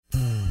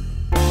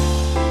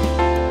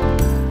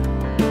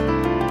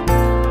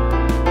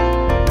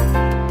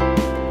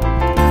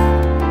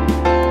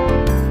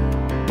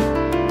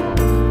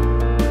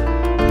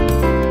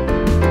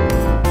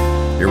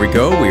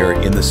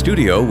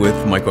studio with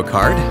Michael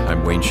Card.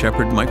 I'm Wayne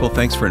Shepherd. Michael,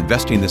 thanks for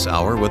investing this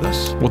hour with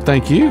us. Well,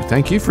 thank you.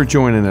 Thank you for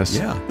joining us.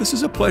 Yeah, this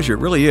is a pleasure. It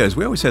really is.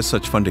 We always have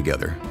such fun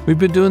together. We've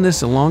been doing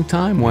this a long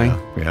time, Wayne.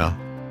 Yeah.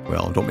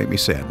 Well, don't make me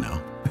sad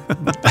now.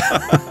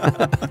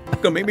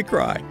 Don't make me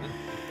cry.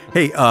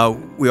 Hey,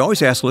 we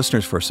always ask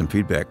listeners for some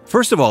feedback.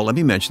 First of all, let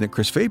me mention that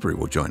Chris Fabry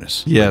will join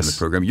us in the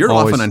program. You're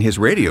always. Often on his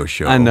radio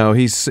show. I know.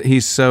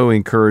 He's so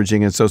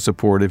encouraging and so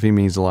supportive. He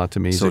means a lot to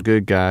me. He's a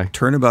good guy.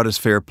 Turnabout is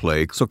fair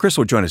play. So Chris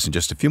will join us in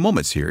just a few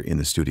moments here in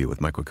the studio with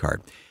Michael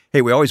Card.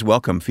 Hey, we always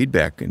welcome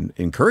feedback and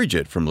encourage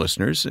it from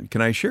listeners.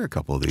 Can I share a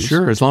couple of these?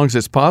 Sure, as long as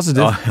it's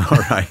positive. All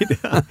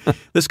right.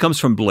 This comes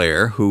from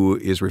Blair, who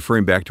is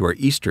referring back to our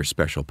Easter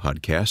special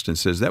podcast and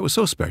says, that was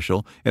so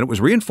special, and it was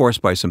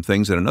reinforced by some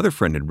things that another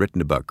friend had written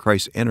about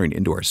Christ entering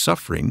into our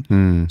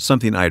suffering,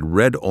 something I had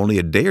read only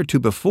a day or two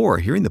before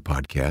hearing the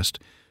podcast.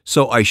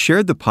 So I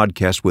shared the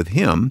podcast with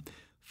him.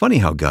 Funny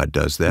how God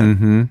does that.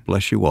 Mm-hmm.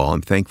 Bless you all.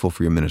 I'm thankful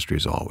for your ministry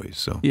as always.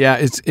 So yeah,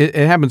 it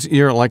happens.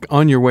 You're like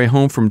on your way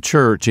home from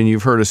church and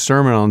you've heard a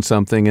sermon on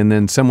something, and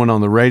then someone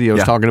on the radio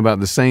is talking about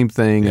the same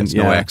thing. It's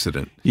no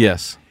accident.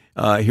 Yes.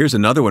 Here's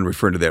another one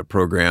referring to that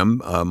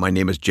program. My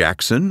name is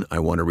Jackson. I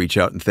want to reach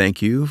out and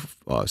thank you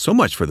so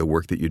much for the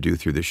work that you do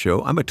through the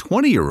show. I'm a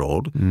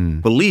 20-year-old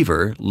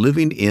believer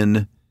living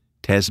in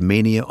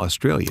Tasmania,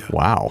 Australia.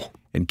 Wow.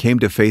 And came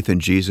to faith in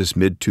Jesus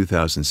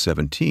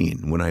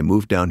mid-2017 when I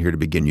moved down here to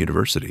begin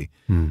university.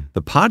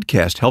 The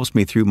podcast helps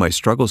me through my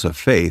struggles of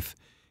faith,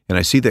 and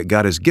I see that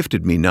God has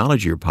gifted me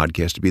knowledge of your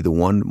podcast to be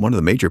one of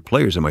the major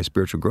players in my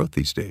spiritual growth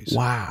these days.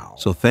 Wow.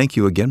 So thank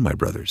you again, my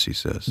brothers, he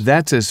says.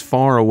 That's as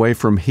far away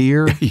from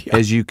here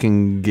as you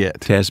can get.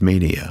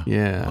 Tasmania.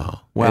 Yeah.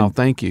 Wow,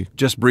 thank you.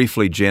 Just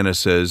briefly, Jana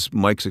says,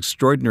 Mike's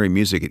extraordinary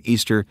music at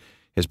Easter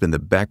has been the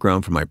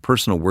background for my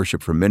personal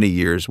worship for many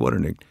years. What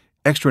an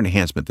extra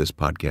enhancement this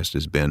podcast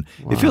has been.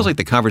 Wow. It feels like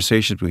the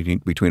conversations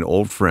between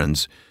old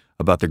friends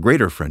about the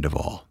greater friend of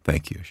all.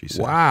 Thank you, she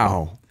said.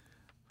 Wow.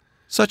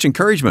 Such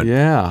encouragement.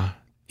 Yeah.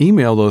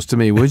 Email those to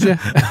me, would you?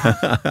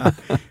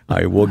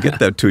 I will get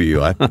that to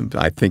you.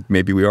 I think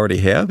maybe we already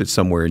have. It's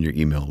somewhere in your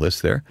email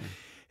list there.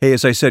 Hey,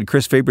 as I said,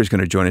 Chris Fabry is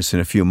going to join us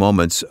in a few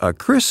moments.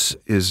 Chris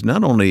is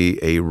not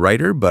only a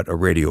writer, but a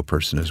radio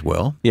person as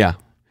well. Yeah.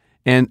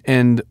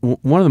 And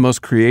one of the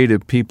most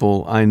creative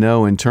people I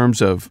know in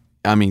terms of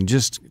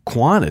just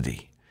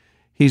quantity.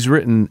 He's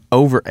written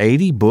over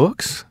 80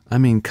 books. I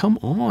mean, come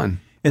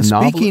on. And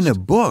speaking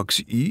of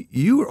books,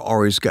 you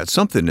always got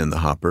something in the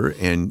hopper,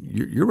 and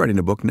you're writing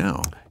a book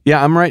now.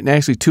 Yeah, I'm writing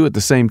actually two at the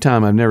same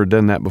time. I've never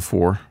done that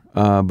before.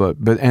 But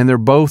they're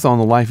both on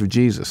the life of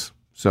Jesus.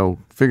 So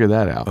figure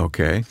that out.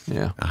 Okay.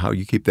 Yeah. How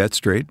you keep that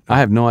straight? I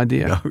have no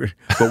idea.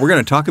 But we're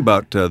going to talk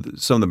about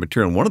some of the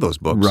material in one of those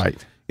books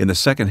in the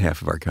second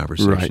half of our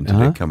conversation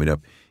today, coming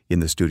up in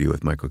the studio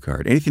with Michael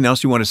Card. Anything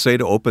else you want to say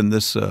to open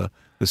this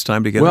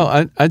time together?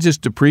 Well, I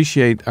just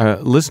appreciate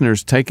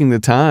listeners taking the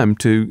time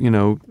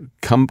to,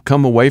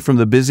 come away from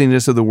the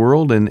busyness of the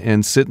world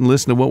and sit and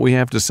listen to what we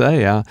have to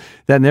say.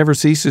 That never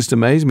ceases to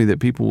amaze me that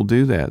people will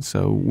do that.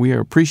 So we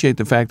appreciate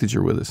the fact that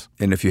you're with us.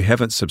 And if you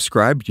haven't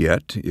subscribed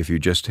yet, if you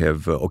just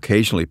have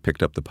occasionally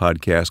picked up the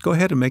podcast, go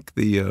ahead and make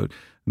the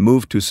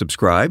move to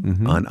subscribe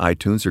on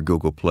iTunes or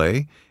Google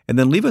Play, and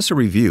then leave us a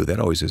review.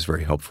 That always is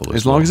very helpful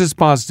as long as it's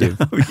positive.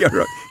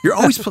 You're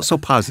always so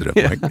positive,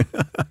 Mike.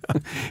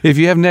 If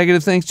you have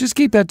negative things, just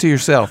keep that to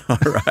yourself. All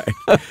right.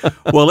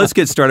 Well, let's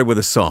get started with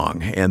a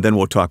song, and then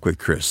we'll talk with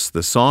Chris.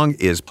 The song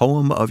is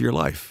Poem of Your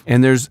Life.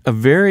 And there's a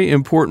very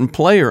important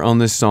player on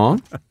this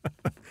song.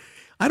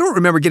 I don't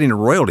remember getting a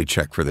royalty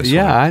check for this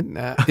one.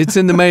 Yeah, it's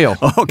in the mail.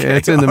 Okay.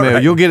 It's in the mail.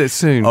 Right. You'll get it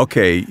soon.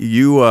 Okay.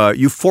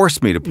 You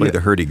forced me to play the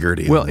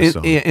hurdy-gurdy Well, on this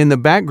song. in the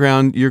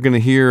background, you're going to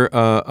hear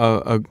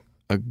a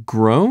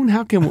groan?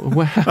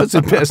 How's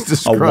it best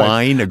described? A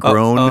whine, a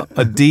groan?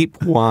 A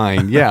deep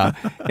whine, yeah.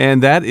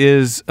 And that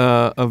is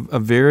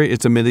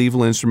it's a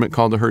medieval instrument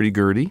called the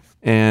hurdy-gurdy.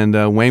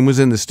 And Wayne was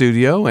in the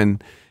studio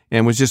and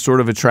was just sort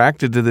of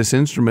attracted to this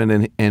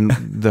instrument. And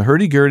the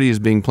hurdy-gurdy is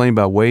being played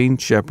by Wayne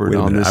Shepherd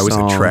on this song.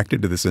 I was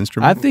attracted to this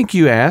instrument? I think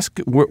you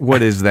asked,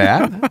 what is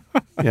that?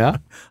 Yeah.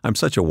 I'm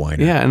such a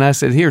whiner. Yeah, and I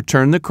said, here,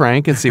 turn the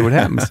crank and see what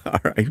happens. All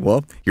right,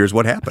 well, here's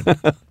what happened.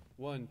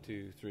 1,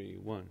 2, 3,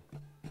 1.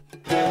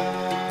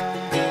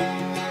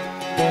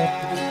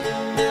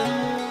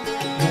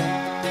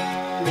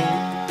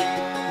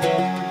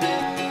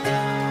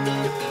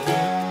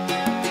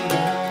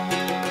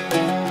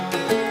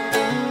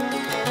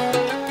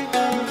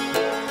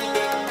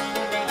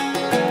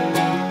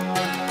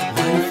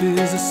 Life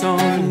is a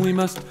song we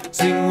must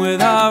sing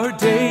with our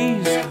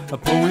days, a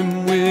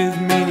poem with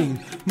meaning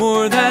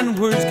more than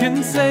words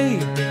can say,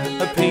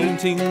 a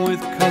painting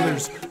with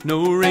colors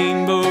no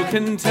rainbow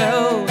can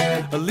tell,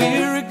 a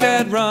lyric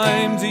that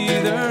rhymes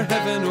either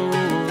heaven or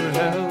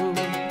hell.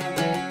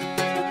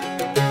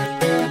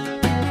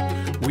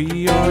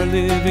 We are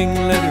living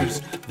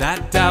letters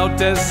that doubt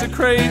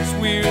desecrates.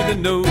 We're the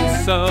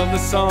notes of the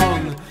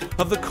song,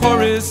 of the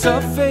chorus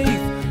of faith,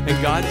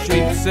 and God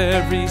shapes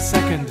every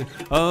second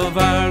of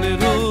our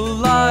little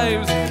life.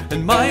 lives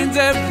and minds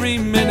every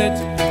minute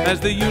as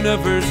the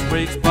universe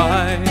breaks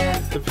by.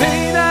 The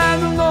pain and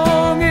the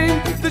longing,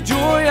 the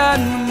joy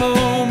and the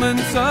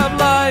moments of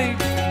life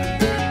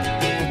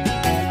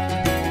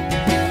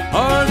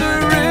are the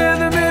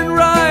rhythm and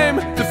rhyme,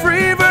 the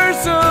free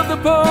verse of the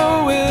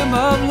poem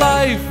of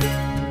life.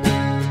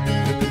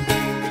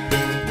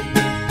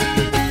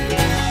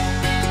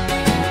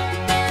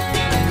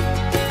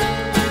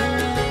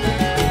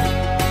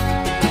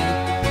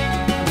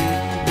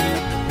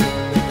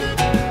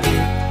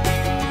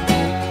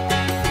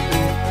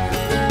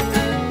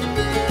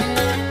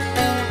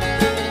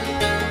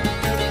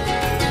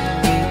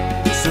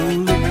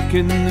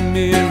 In the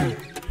mirror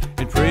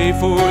and pray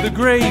for the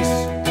grace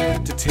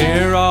to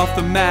tear off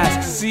the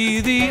mask,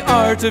 see the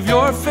art of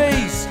your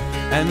face,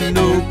 and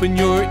open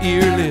your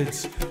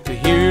earlids to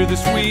hear the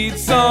sweet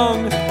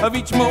song of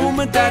each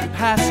moment that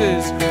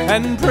passes,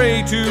 and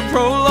pray to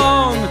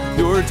prolong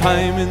your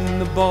time in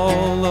the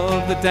ball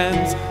of the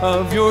dance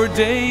of your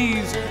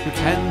days, your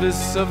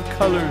canvas of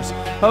colors,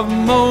 of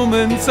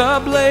moments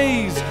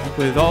ablaze,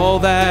 with all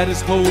that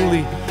is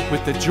holy,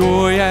 with the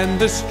joy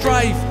and the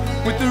strife,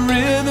 with the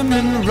rhythm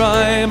and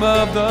rhyme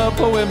of the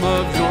poem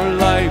of your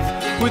life,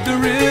 with the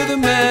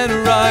rhythm and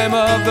rhyme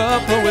of the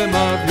poem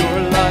of your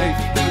life.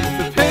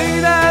 The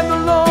pain and the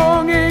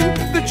longing,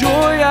 the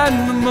joy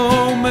and the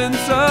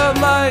moments of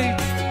light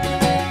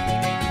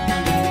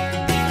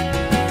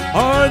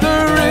are the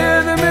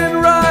rhythm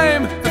and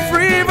rhyme, the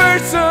free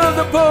verse of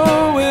the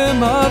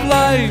poem of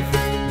life.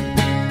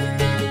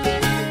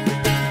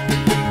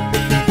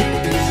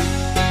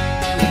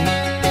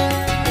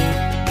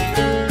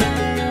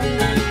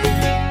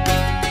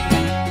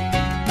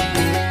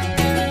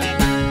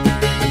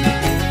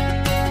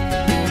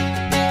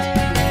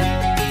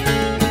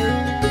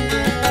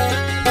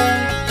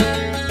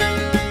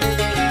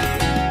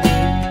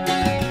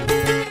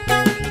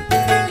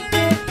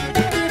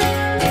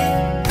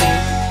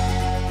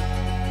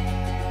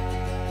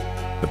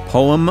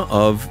 Poem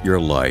of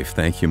your life.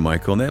 Thank you,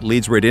 Michael. And that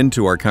leads right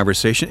into our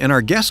conversation and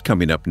our guest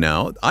coming up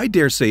now. I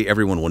dare say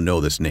everyone will know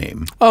this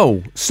name.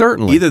 Oh,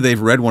 certainly. Either they've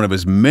read one of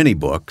his many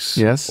books,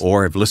 yes,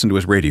 or have listened to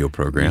his radio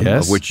program,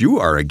 yes, of which you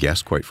are a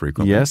guest quite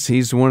frequently. Yes,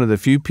 he's one of the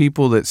few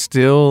people that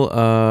still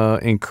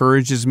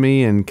encourages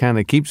me and kind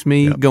of keeps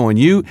me going.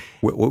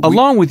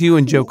 Along with you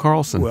and Joe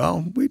Carlson.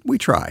 Well, we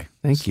try.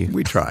 Thank you.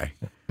 We try.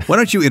 Why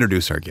don't you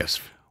introduce our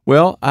guest?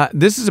 Well,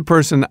 this is a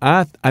person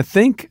I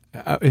think,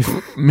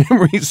 if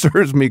memory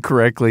serves me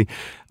correctly,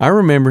 I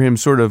remember him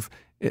sort of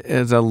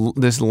as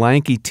this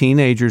lanky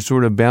teenager,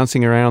 sort of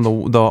bouncing around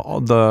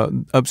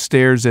the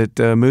upstairs at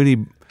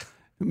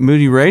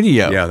Moody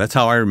Radio. Yeah, that's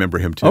how I remember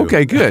him too.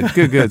 Okay,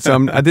 good.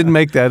 So I didn't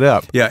make that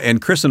up. Yeah,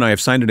 and Chris and I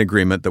have signed an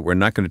agreement that we're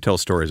not going to tell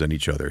stories on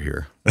each other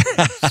here.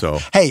 So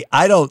hey,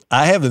 I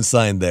haven't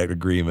signed that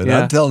agreement.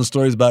 Yeah. I'm telling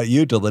stories about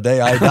you till the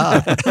day I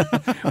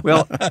die.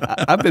 Well,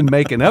 I've been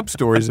making up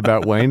stories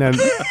about Wayne.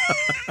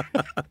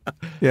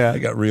 Yeah, I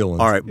got real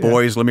ones. All right,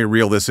 boys, let me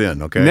reel this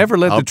in, okay? Never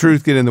let the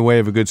truth get in the way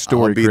of a good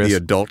story, I'll be Chris. the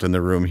adult in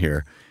the room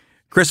here.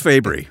 Chris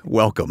Fabry,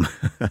 welcome.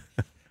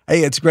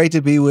 Hey, it's great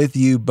to be with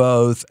you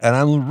both, and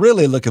I'm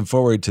really looking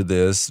forward to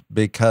this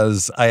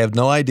because I have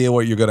no idea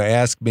what you're going to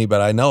ask me, but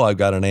I know I've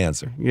got an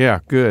answer. Yeah,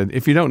 good.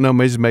 If you don't know,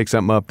 just make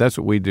something up. That's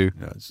what we do.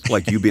 Yeah, it's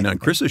like you being on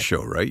Chris's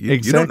show, right? You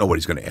don't know what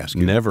he's going to ask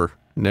you.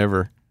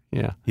 Never.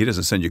 Yeah. He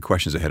doesn't send you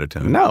questions ahead of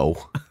time. No.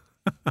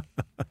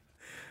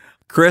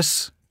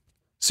 Chris,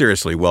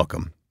 seriously,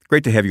 welcome.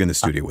 Great to have you in the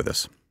studio with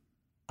us.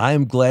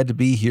 I'm glad to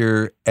be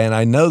here, and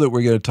I know that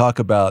we're going to talk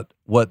about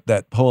what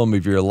that poem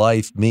of your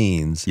life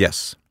means.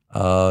 Yes.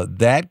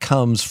 That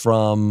comes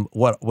from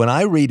when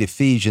I read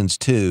Ephesians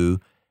 2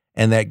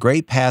 and that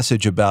great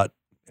passage about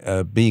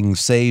being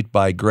saved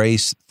by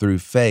grace through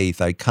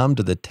faith, I come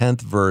to the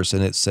 10th verse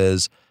and it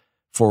says,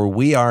 "For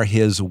we are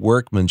his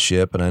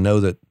workmanship," and I know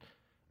that,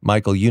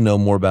 Michael, you know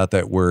more about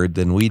that word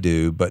than we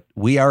do, but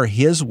we are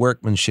his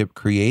workmanship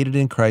created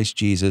in Christ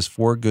Jesus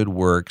for good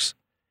works,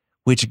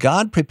 which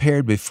God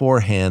prepared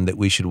beforehand that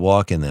we should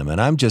walk in them.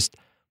 And I'm just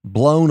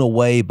blown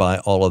away by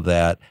all of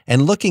that.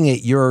 And looking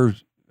at your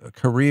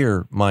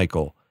career,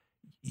 Michael,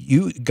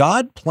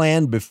 God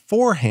planned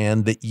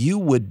beforehand that you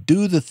would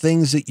do the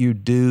things that you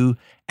do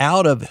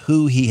out of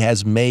who he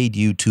has made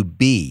you to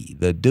be.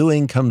 The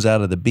doing comes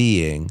out of the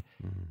being.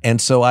 And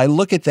so I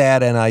look at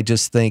that and I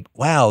just think,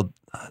 wow,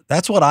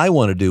 that's what I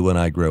want to do when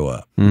I grow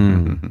up.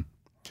 Mm-hmm.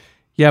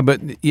 Yeah,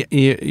 but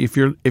if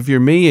you're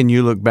me and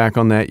you look back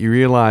on that, you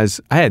realize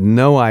I had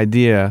no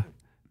idea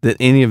that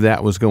any of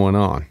that was going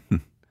on.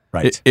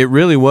 Right. It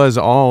really was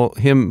all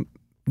him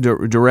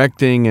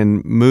directing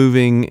and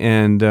moving,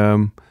 and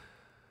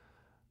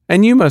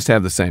you must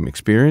have the same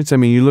experience. I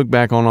mean, you look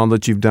back on all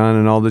that you've done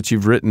and all that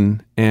you've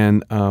written,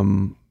 and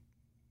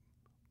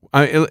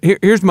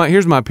here's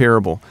my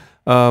parable.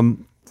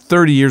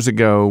 30 years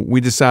ago,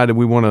 we decided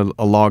we wanted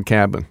a log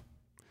cabin.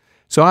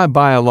 So I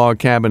buy a log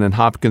cabin in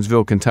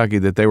Hopkinsville, Kentucky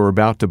that they were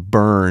about to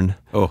burn.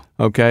 Oh.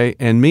 Okay?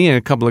 And me and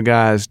a couple of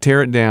guys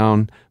tear it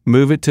down,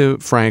 move it to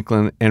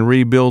Franklin, and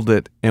rebuild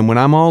it. And when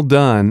I'm all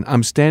done,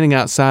 I'm standing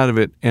outside of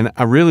it, and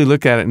I really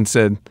look at it and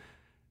said,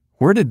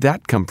 where did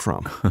that come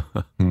from?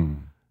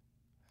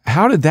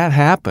 How did that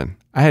happen?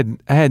 I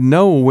had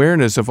no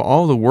awareness of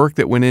all the work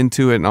that went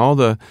into it and all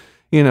the,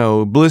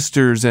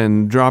 blisters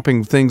and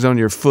dropping things on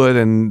your foot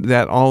and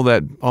all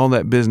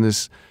that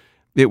business.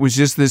 It was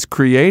just this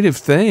creative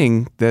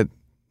thing that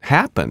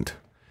happened.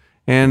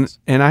 And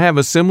I have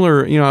a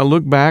similar, I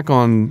look back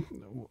on,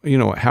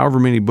 however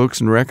many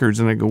books and records,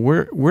 and I go,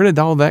 where did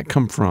all that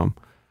come from?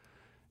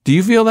 Do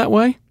you feel that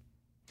way?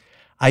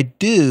 I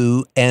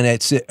do, and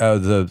it's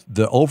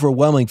the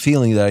overwhelming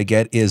feeling that I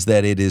get is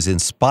that it is in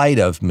spite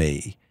of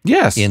me.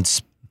 Yes. In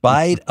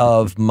spite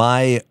of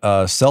my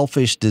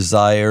selfish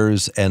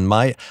desires and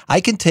I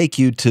can take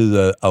you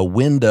to a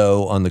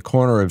window on the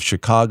corner of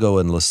Chicago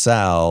and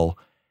LaSalle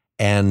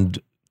and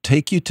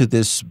take you to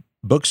this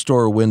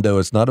bookstore window.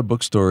 It's not a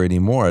bookstore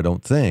anymore, I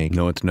don't think.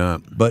 No, it's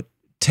not. But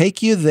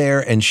take you there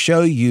and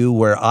show you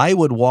where I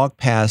would walk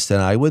past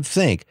and I would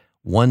think,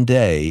 one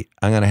day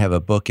I'm going to have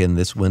a book in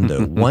this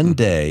window. One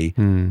day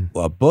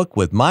a book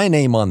with my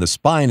name on the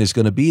spine is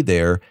going to be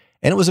there.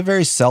 And it was a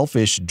very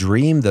selfish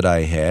dream that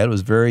I had. It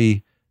was a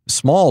very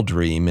small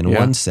dream in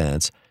one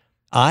sense.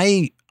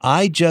 I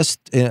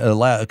just,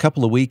 a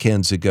couple of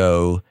weekends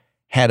ago,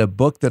 had a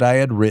book that I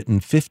had written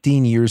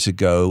 15 years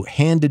ago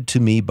handed to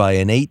me by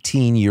an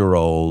 18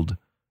 or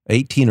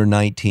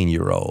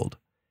 19-year-old.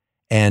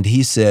 And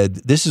he said,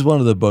 this is one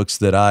of the books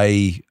that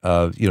I,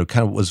 kind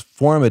of was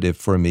formative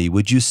for me.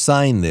 Would you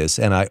sign this?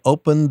 And I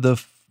opened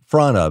the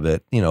front of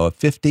it, a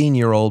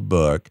 15-year-old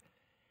book,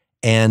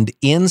 and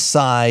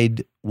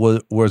inside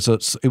it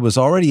was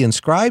already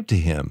inscribed to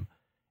him.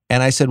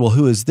 And I said, well,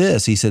 who is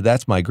this? He said,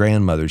 that's my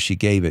grandmother. She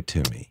gave it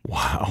to me.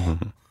 Wow.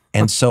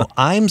 And so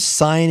I'm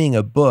signing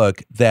a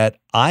book that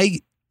I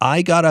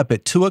got up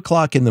at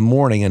 2:00 in the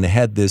morning and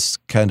had this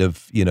kind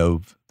of,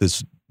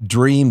 this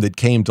dream that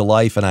came to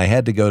life, and I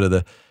had to go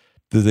to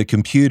the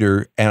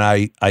computer,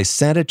 and I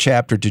sent a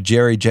chapter to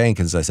Jerry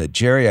Jenkins. I said,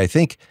 Jerry, I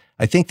think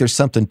there's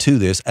something to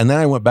this. And then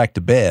I went back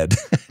to bed.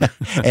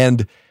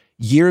 And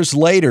years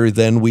later,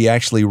 then we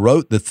actually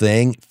wrote the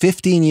thing.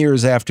 15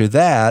 years after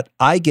that,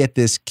 I get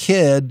this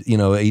kid,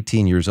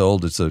 18 years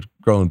old. It's a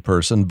grown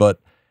person, but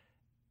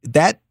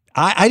that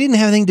I didn't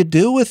have anything to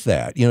do with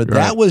that.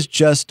 That was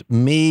just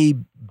me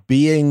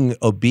being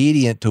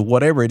obedient to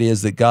whatever it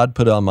is that God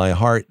put on my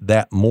heart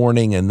that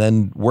morning, and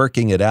then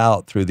working it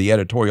out through the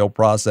editorial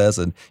process,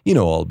 and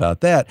all about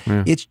that.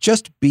 Yeah. It's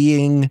just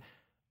being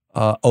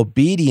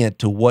obedient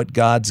to what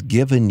God's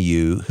given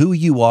you, who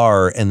you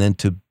are, and then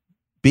to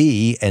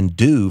be and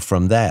do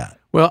from that.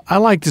 Well, I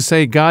like to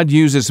say God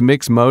uses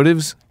mixed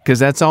motives because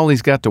that's all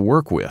he's got to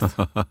work with.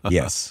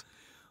 Yes.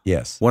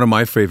 Yes. One of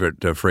my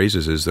favorite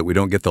phrases is that we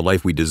don't get the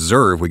life we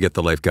deserve, we get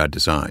the life God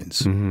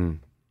designs. Mm-hmm.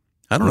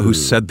 I don't know who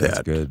said that.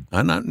 That's good.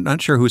 I'm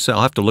not sure who said.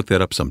 I'll have to look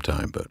that up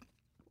sometime. But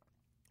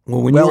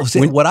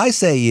what I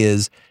say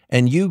is,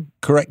 and you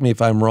correct me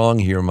if I'm wrong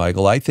here,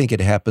 Michael, I think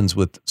it happens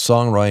with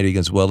songwriting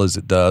as well as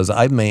it does.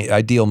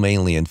 I deal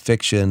mainly in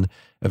fiction.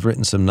 I've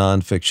written some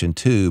nonfiction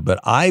too, but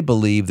I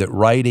believe that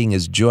writing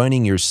is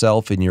joining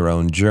yourself in your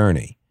own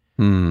journey.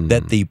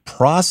 That the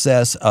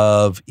process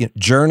of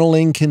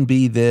journaling can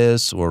be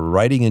this, or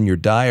writing in your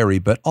diary,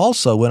 but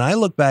also when I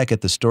look back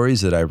at the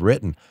stories that I've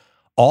written,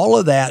 all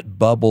of that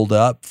bubbled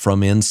up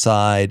from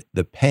inside: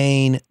 the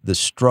pain, the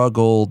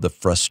struggle, the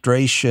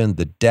frustration,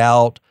 the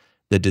doubt,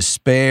 the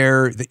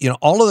despair,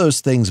 all of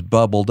those things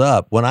bubbled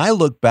up. When I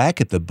look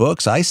back at the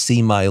books, I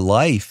see my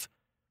life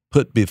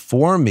put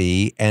before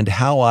me and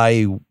how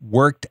I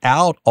worked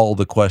out all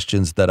the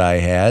questions that I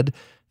had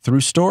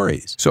through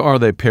stories. So are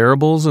they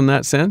parables in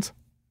that sense?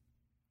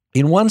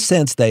 In one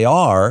sense, they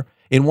are.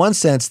 In one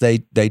sense, they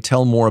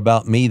tell more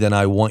about me than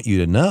I want you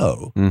to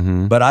know.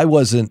 Mm-hmm. But I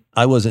wasn't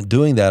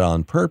doing that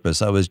on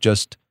purpose. I was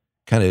just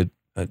kind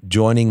of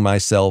joining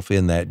myself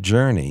in that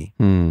journey.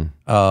 And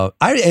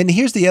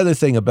here's the other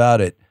thing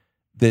about it: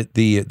 that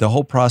the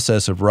whole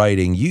process of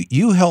writing.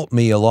 You helped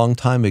me a long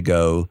time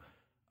ago.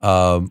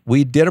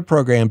 We did a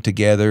program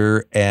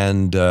together,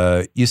 and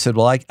you said,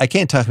 well, I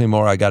can't talk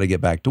anymore. I got to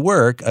get back to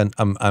work. And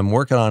I'm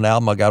working on an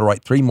album. I got to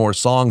write 3 more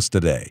songs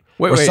today.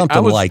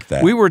 Something like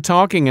that. We were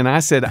talking, and I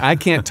said, I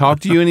can't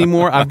talk to you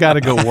anymore. I've got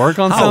to go work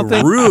on something.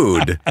 How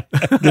rude.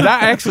 Did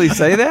I actually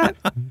say that?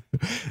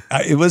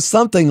 It was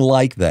something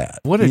like that.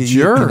 What a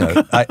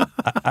jerk.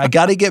 I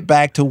got to get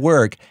back to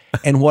work.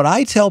 And what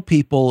I tell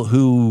people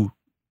who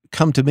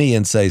come to me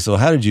and say, so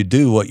how did you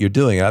do what you're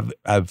doing?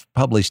 I've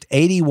published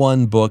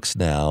 81 books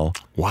now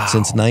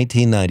since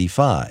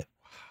 1995.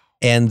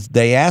 And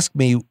they ask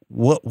me,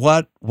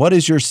 what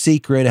is your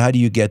secret? How do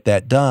you get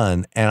that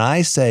done? And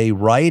I say,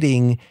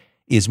 writing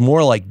is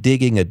more like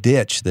digging a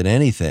ditch than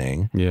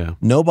anything. Yeah.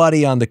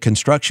 Nobody on the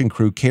construction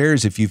crew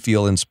cares if you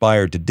feel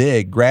inspired to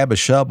dig. Grab a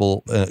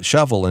shovel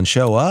and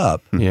show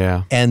up.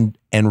 Yeah. And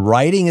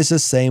writing is the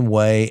same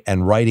way,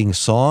 and writing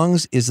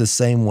songs is the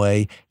same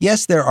way.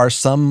 Yes, there are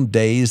some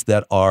days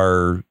that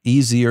are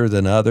easier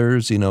than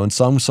others, and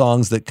some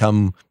songs that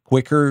come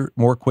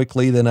more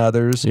quickly than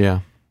others.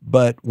 Yeah.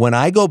 But when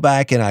I go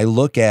back and I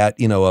look at,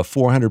 a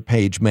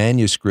 400-page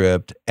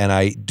manuscript and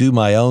I do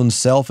my own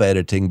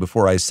self-editing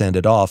before I send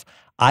it off,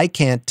 I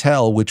can't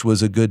tell which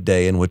was a good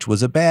day and which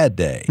was a bad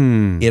day.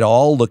 It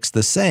all looks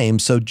the same.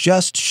 So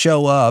just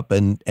show up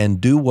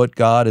and do what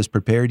God has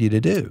prepared you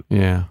to do.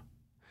 Yeah.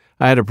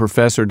 I had a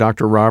professor,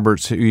 Dr.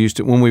 Roberts, who used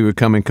to, when we would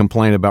come and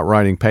complain about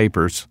writing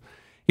papers,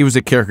 he was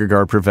a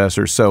Kierkegaard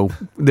professor, so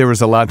there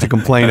was a lot to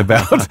complain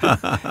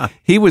about.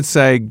 He would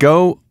say,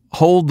 go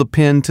hold the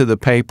pen to the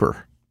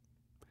paper.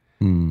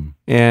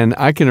 And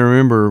I can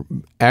remember,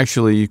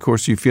 actually, of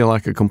course, you feel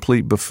like a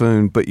complete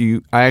buffoon, but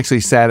I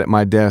actually sat at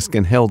my desk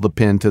and held the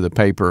pen to the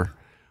paper,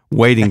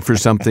 waiting for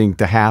something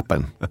to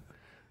happen.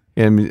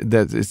 And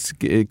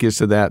it gets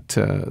to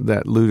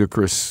that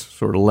ludicrous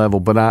sort of level.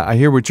 But I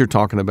hear what you're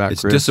talking about,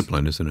 It's Chris.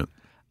 discipline, isn't it?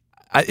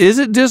 Is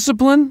it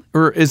discipline,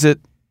 or is it?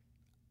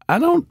 I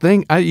don't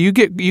think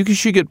you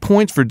should get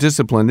points for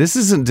discipline. This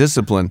isn't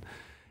discipline;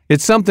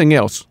 it's something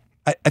else.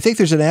 I think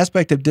there's an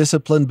aspect of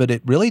discipline, but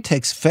it really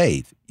takes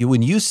faith.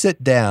 When you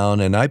sit down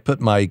and I put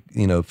my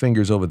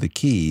fingers over the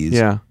keys,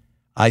 Yeah.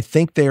 I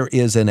think there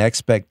is an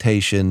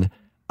expectation.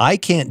 I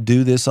can't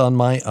do this on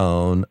my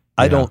own.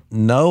 I don't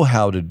know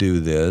how to do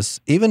this.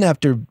 Even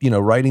after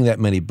writing that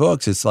many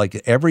books, it's like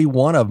every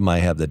one of them I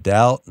have the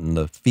doubt and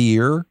the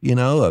fear.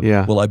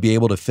 Of, will I be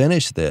able to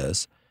finish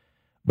this?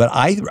 But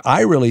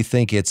I really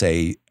think it's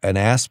an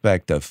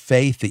aspect of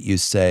faith that you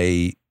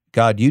say,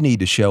 God, you need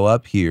to show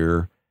up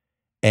here.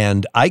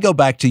 And I go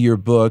back to your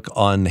book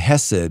on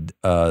Hesed,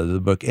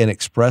 the book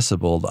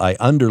Inexpressible. I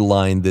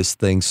underlined this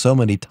thing so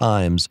many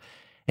times.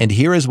 And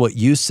here is what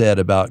you said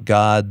about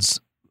God's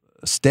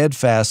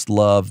steadfast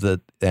love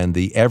and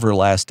the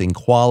everlasting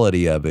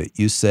quality of it.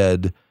 You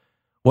said,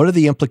 what are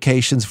the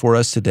implications for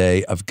us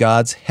today of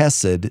God's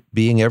Hesed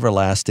being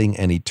everlasting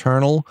and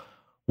eternal?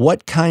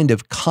 What kind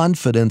of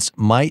confidence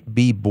might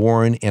be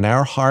born in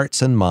our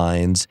hearts and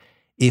minds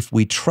if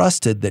we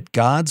trusted that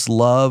God's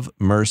love,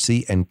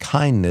 mercy, and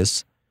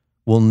kindness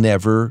will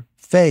never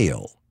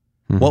fail?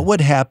 What would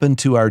happen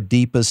to our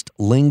deepest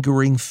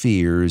lingering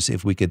fears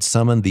if we could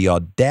summon the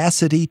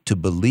audacity to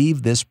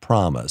believe this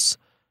promise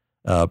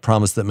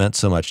that meant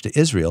so much to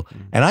Israel?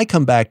 And I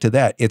come back to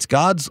that. It's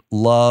God's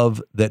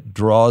love that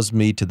draws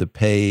me to the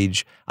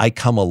page. I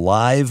come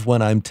alive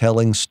when I'm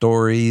telling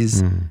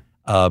stories.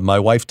 My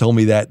wife told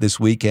me that this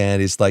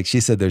weekend. It's like,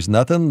 she said, there's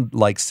nothing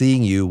like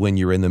seeing you when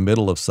you're in the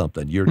middle of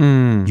something.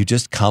 You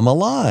just come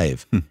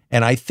alive.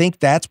 And I think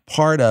that's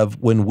part of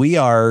when we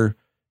are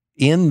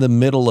in the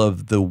middle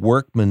of the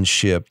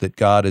workmanship that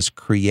God has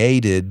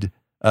created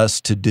us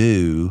to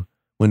do.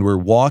 When we're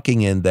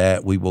walking in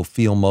that, we will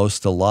feel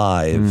most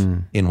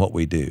alive in what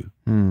we do.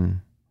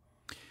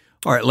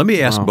 All right, let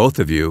me ask both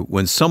of you,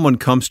 when someone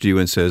comes to you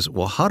and says,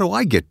 well, how do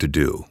I get to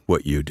do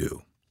what you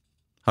do?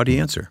 How do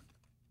you answer?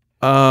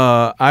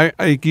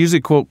 I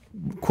usually quote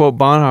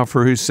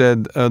Bonhoeffer, who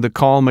said, the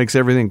call makes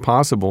everything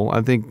possible.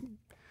 I think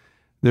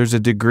there's a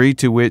degree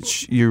to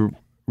which you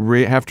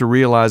have to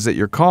realize that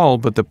you're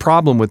called, but the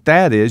problem with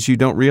that is you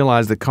don't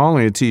realize the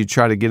calling until you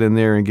try to get in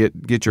there and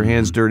get your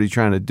hands dirty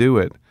trying to do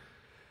it.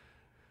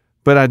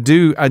 But I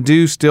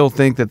do still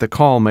think that the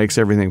call makes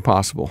everything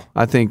possible.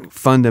 I think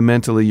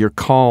fundamentally you're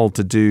called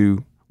to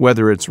do,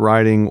 whether it's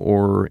writing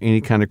or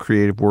any kind of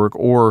creative work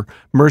or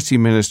mercy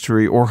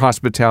ministry or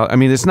hospitality. I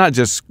mean, it's not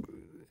just,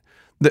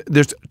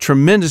 there's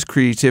tremendous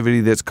creativity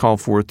that's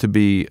called for to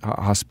be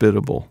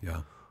hospitable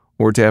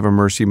or to have a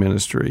mercy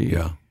ministry.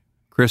 Yeah.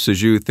 Chris,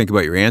 as you think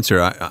about your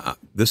answer,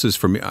 this is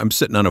for me. I'm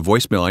sitting on a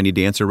voicemail I need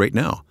to answer right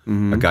now.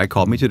 A guy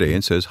called me today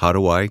and says, how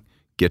do I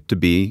get to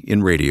be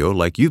in radio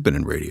like you've been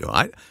in radio?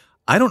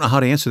 I don't know how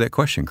to answer that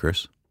question,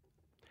 Chris.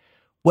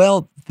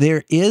 Well,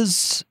 there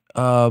is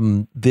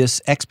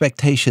this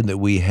expectation that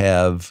we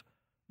have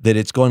that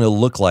it's going to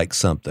look like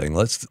something.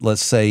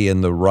 Let's say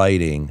in the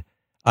writing,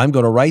 I'm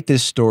going to write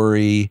this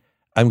story.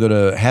 I'm going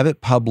to have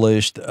it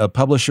published. A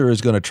publisher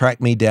is going to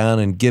track me down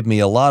and give me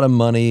a lot of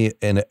money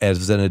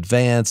as an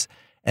advance.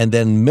 And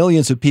then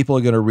millions of people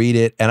are going to read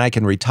it, and I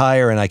can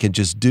retire and I can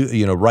just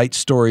write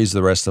stories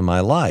the rest of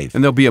my life.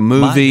 And there'll be a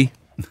movie.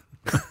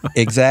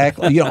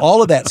 Exactly.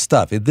 All of that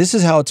stuff. This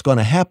is how it's going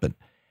to happen.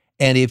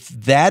 And if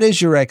that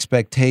is your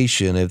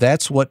expectation, if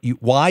that's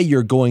why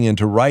you're going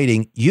into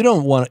writing, you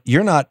don't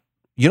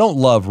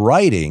love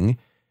writing.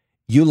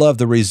 You love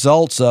the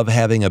results of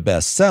having a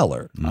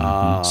bestseller.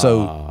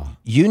 So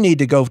you need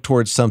to go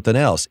towards something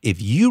else.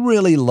 If you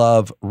really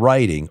love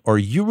writing or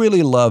you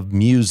really love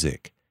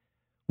music,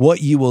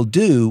 what you will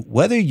do,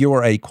 whether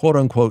you're a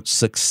quote-unquote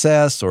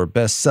success or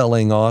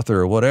best-selling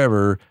author or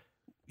whatever,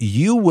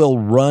 you will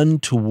run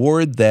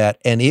toward that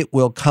and it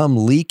will come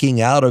leaking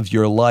out of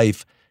your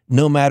life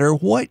no matter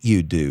what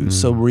you do.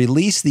 So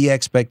release the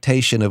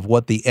expectation of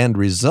what the end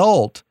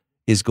result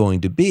is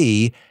going to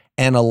be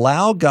and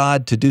allow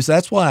God to do so.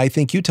 That's why I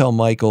think you tell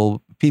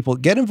people,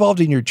 get involved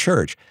in your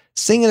church,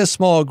 sing in a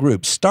small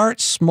group, start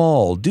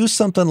small, do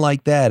something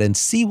like that and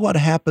see what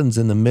happens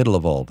in the middle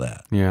of all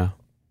that. Yeah.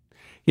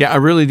 Yeah, I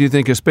really do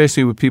think,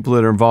 especially with people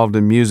that are involved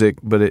in music,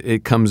 but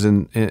it comes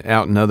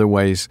out in other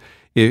ways.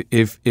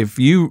 if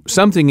you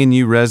something in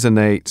you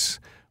resonates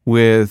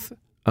with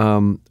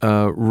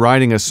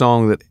writing a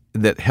song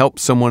that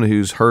helps someone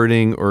who's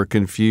hurting or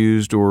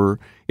confused, or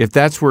if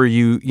that's where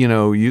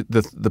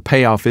the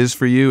payoff is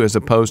for you, as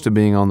opposed to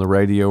being on the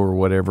radio or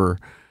whatever,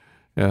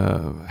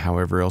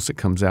 however else it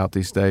comes out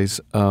these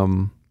days,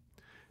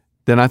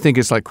 then I think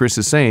it's like Chris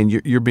is saying,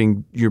 you're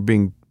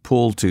being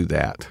pulled to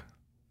that.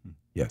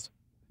 Yes,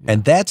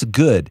 and that's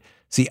good.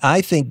 See,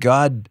 I think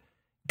God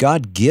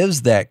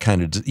gives that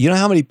kind of. You know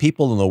how many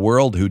people in the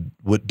world who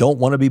don't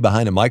want to be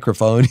behind a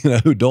microphone,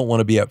 who don't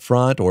want to be up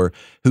front, or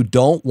who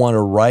don't want to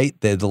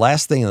write the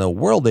last thing in the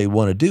world they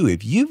want to do.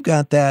 If you've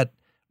got that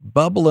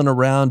bubbling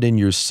around in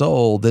your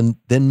soul, then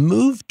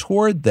move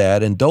toward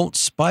that and don't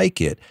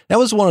spike it. That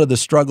was one of the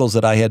struggles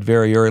that I had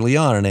very early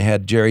on, and I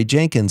had Jerry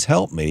Jenkins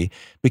help me,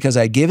 because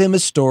I give him a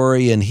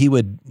story and he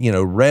would,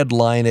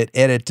 redline it,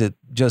 edit it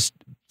just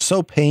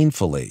so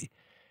painfully.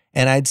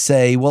 And I'd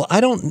say, well,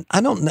 I don't know.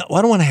 I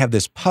don't want to have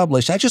this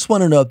published. I just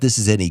want to know if this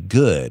is any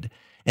good.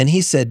 And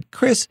he said,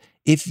 Chris,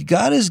 if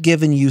God has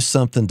given you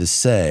something to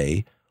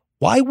say,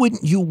 why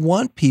wouldn't you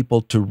want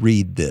people to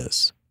read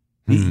this?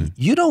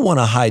 You don't want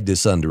to hide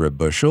this under a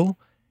bushel.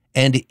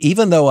 And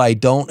even though I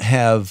don't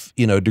have,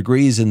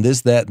 degrees in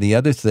this, that, and the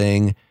other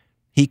thing,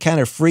 he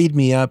kind of freed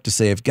me up to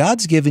say, if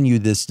God's given you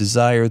this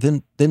desire,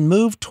 then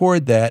move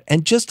toward that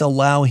and just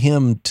allow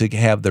him to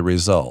have the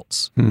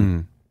results.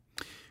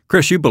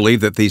 Chris, you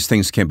believe that these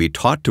things can be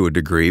taught to a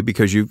degree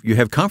because you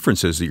have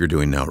conferences that you're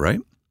doing now, right?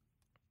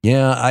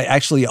 Yeah, I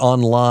actually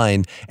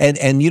online.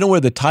 And you know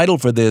where the title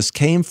for this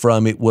came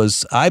from? It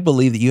was, I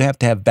believe that you have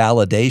to have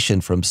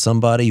validation from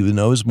somebody who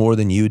knows more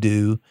than you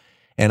do.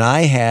 And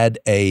I had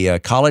a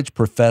college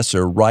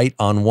professor write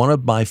on one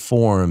of my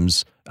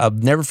forms, I'll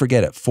never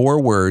forget it,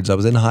 4 words. I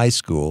was in high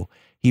school.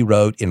 He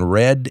wrote in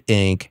red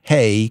ink,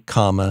 "Hey,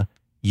 comma,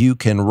 you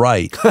can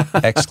write!"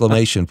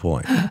 exclamation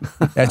point.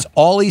 That's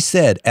all he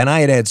said. And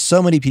I had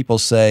so many people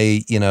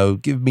say,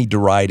 give me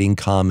deriding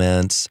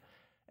comments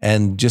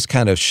and just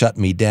kind of shut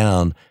me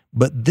down.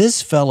 But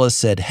this fella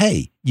said,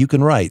 "Hey, you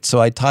can write." So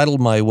I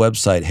titled my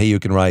website,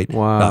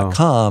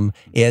 heyyoucanwrite.com,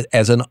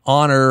 as an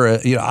honor.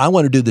 I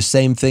want to do the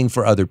same thing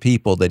for other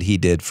people that he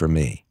did for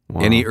me.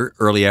 Wow. Any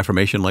early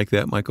affirmation like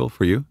that, Michael,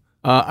 for you?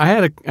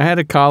 I had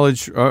a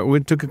college. We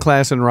took a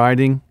class in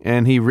writing,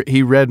 and he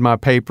read my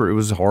paper. It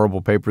was a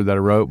horrible paper that I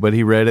wrote, but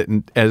he read it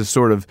as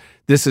sort of,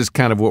 this is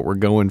kind of what we're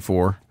going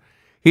for.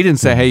 He didn't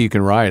say, "Hey, you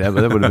can write." That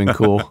would have been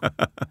cool.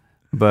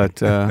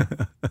 But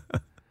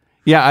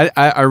yeah,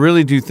 I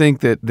really do think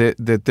that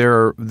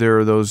there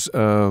are those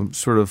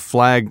sort of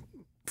flag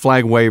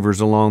wavers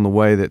along the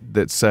way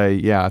that say,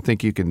 yeah, I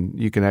think you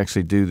can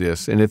actually do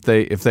this. And if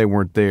they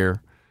weren't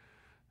there,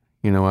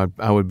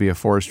 I would be a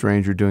forest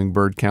ranger doing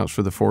bird counts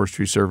for the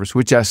Forestry Service,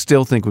 which I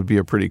still think would be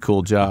a pretty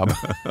cool job.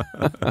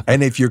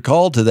 And if you're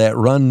called to that,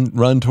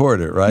 run toward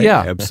it, right?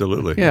 Yeah,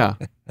 absolutely. Yeah.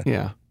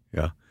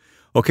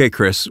 Okay,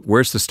 Chris,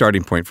 where's the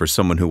starting point for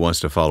someone who wants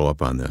to follow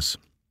up on this?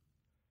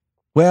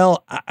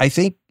 Well, I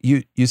think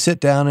you sit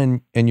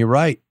down and you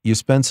write. You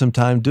spend some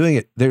time doing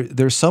it.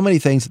 There's so many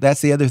things.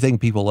 That's the other thing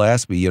people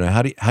ask me.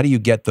 How do you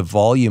get the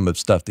volume of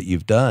stuff that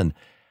you've done?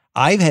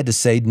 I've had to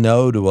say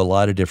no to a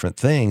lot of different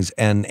things.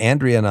 And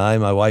Andrea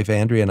and my wife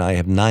Andrea and I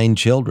have 9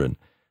 children.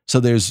 So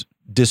there's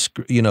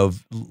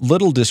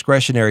little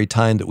discretionary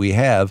time that we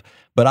have.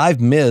 But I've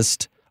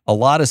missed a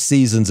lot of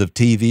seasons of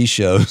TV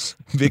shows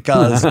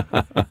because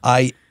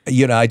I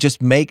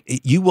just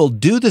you will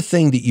do the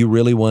thing that you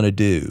really want to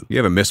do. You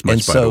haven't missed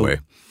much, by the way.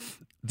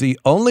 The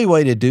only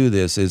way to do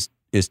this is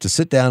to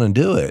sit down and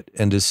do it,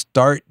 and to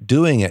start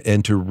doing it,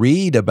 and to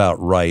read about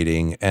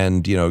writing,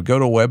 and go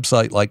to a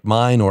website like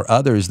mine or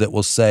others that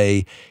will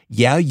say,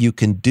 yeah, you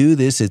can do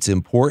this. It's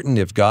important.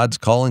 If God's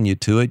calling you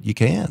to it, you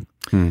can.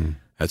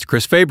 That's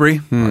Chris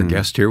Fabry, our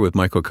guest here with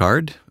Michael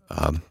Card.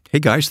 Hey,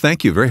 guys,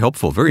 thank you. Very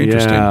helpful. Very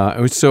interesting. Yeah, I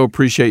would so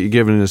appreciate you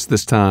giving us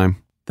this time.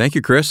 Thank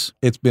you, Chris.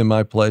 It's been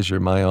my pleasure,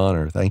 my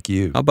honor. Thank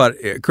you. How about,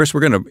 Chris, we're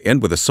going to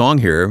end with a song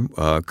here.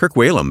 Kirk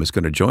Whalum is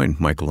going to join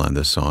Michael on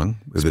this song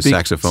with his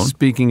saxophone.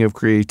 Speaking of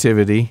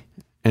creativity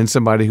and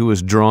somebody who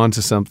was drawn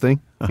to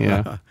something.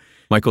 Yeah.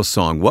 Michael's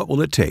song, What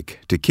Will It Take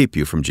to Keep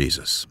You from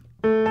Jesus?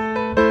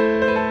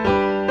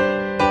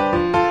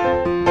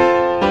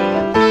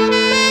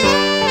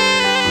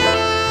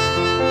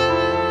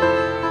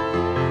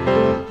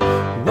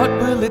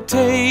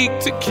 Take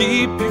to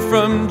keep you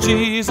from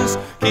Jesus,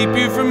 keep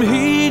you from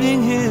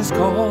heeding his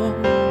call.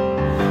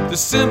 The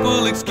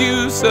simple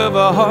excuse of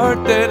a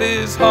heart that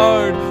is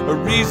hard, a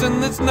reason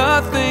that's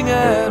nothing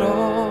at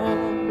all.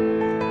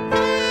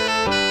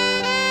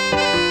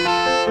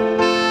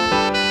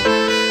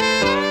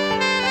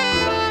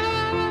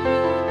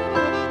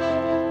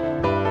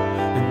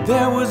 And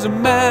there was a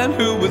man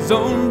who was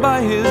owned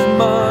by his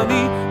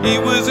money. He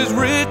was as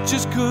rich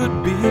as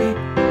could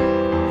be.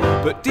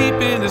 But deep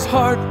in his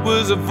heart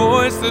was a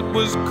voice that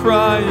was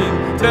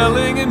crying,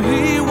 telling him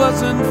he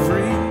wasn't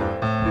free.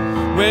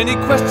 When he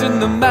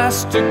questioned the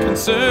master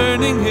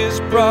concerning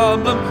his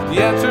problem,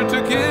 the answer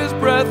took his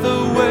breath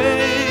away.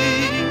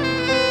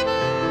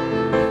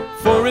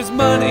 For his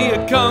money money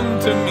had come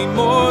to mean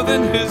more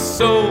than his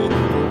soul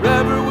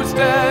forever would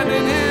stand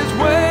in his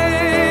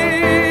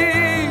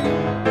way.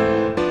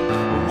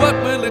 What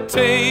will it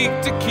take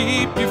to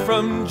keep you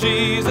from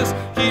Jesus,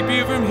 keep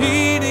you from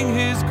heeding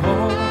his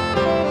call?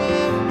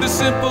 The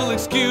simple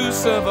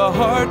excuse of a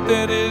heart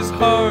that is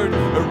hard,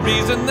 a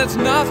reason that's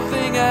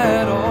nothing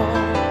at all.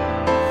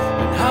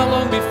 And how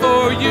long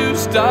before you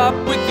stop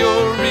with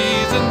your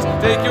reasons,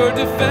 take your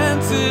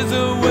defenses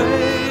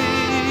away?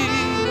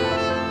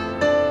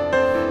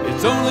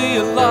 It's only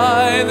a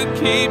lie that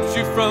keeps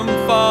you from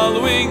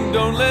following.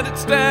 Don't let it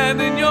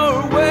stand in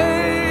your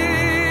way.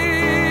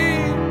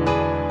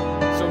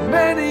 So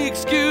many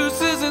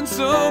excuses and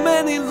so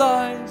many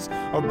lies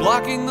are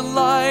blocking the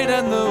light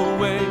and the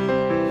way.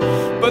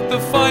 But the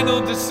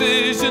final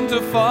decision to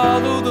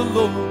follow the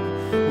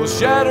Lord will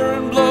shatter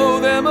and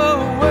blow them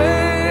away.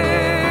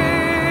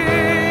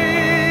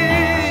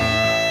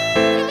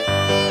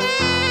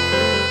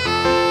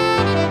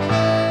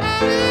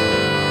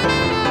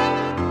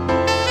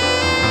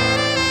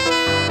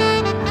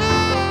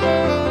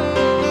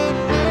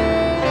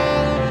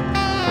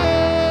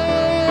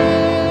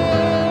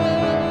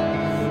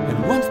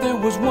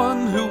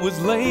 One who was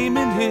lame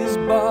in his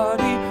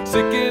body,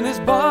 sick in his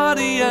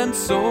body and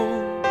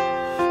soul.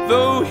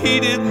 Though he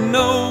didn't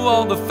know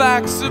all the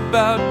facts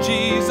about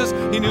Jesus,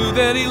 he knew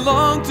that he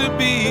longed to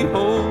be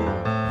whole.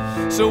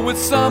 So with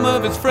some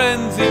of his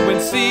friends he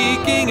went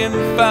seeking and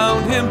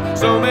found him.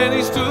 So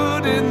many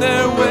stood in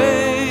their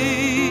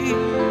way.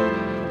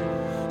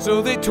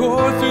 So they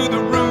tore through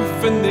the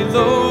roof and they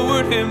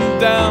lowered him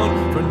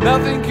down, for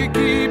nothing could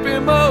keep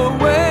him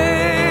away.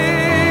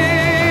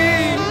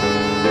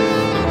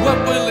 What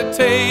will it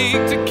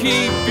take to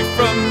keep you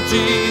from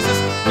Jesus,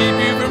 keep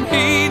you from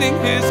heeding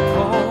his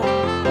call?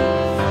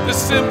 The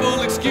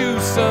simple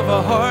excuse of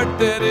a heart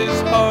that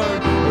is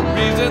hard, a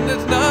reason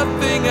that's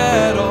nothing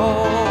at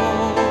all.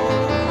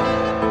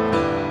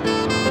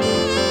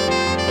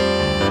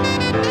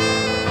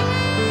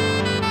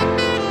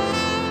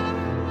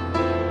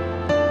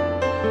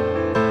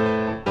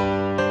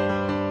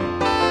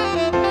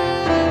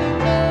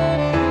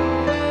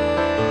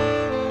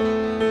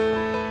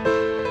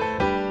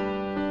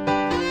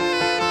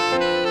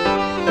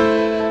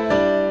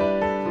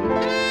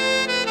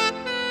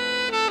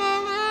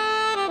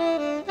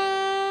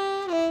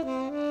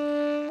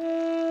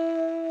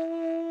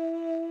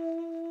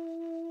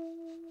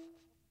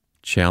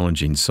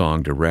 Challenging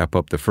song to wrap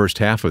up the first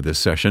half of this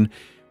session.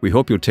 We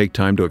hope you'll take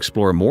time to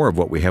explore more of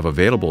what we have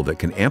available that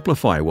can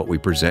amplify what we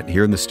present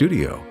here in the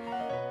studio.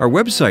 Our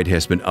website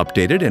has been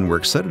updated, and we're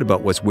excited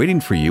about what's waiting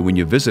for you when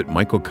you visit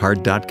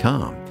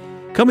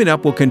michaelcard.com. Coming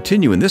up, we'll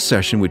continue in this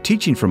session with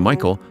teaching from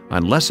Michael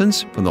on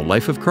lessons from the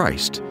life of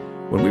Christ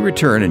when we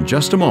return in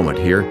just a moment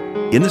here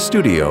in the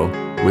studio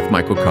with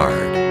Michael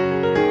Card.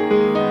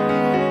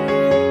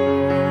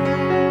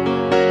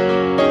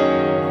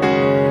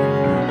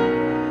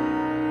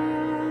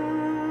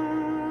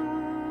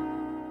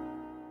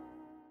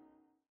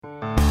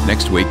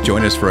 Next week,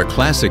 join us for a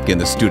classic in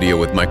the studio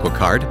with Michael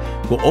Card.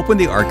 We'll open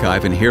the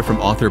archive and hear from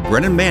author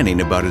Brennan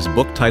Manning about his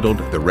book titled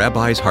The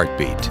Rabbi's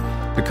Heartbeat.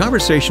 The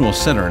conversation will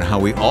center on how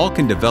we all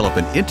can develop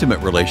an intimate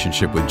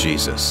relationship with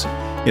Jesus.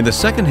 In the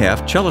second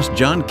half, cellist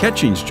John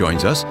Ketchings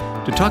joins us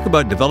to talk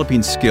about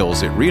developing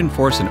skills that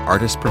reinforce an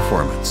artist's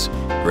performance.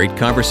 Great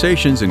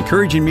conversations,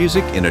 encouraging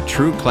music in a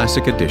true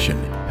classic edition.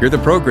 Hear the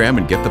program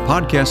and get the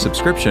podcast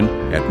subscription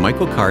at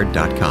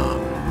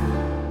michaelcard.com.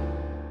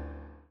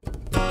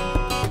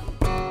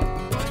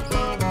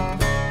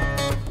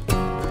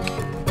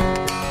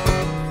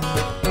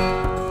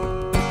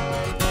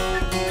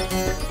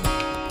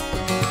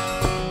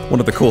 One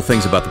of the cool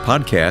things about the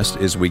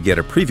podcast is we get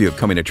a preview of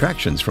coming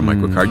attractions from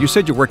Michael Card. You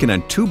said you're working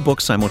on 2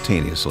 books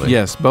simultaneously.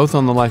 Yes, both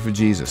on the life of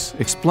Jesus.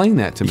 Explain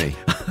that to me.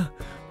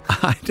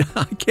 I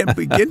can't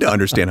begin to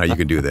understand how you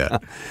can do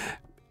that.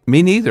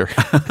 Me neither.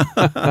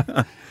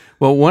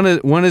 Well,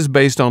 one is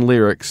based on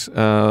lyrics.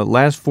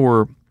 Last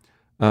four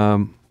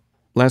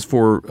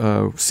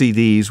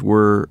CDs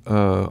were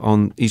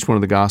on each one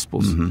of the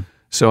Gospels. Mm-hmm.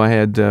 So I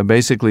had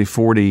basically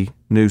 40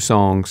 new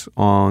songs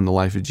on the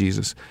life of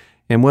Jesus.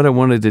 And what I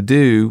wanted to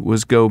do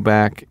was go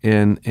back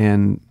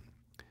and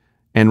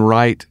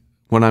write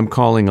what I'm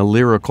calling a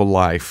lyrical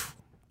life.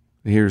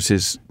 Here's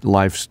his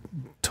life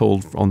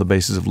told on the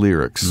basis of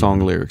lyrics, song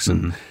lyrics,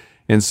 and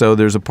so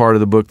there's a part of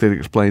the book that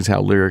explains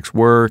how lyrics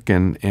work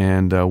and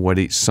what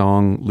each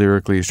song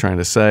lyrically is trying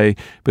to say.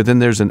 But then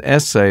there's an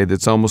essay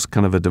that's almost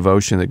kind of a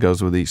devotion that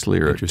goes with each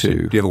lyric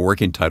too. Do you have a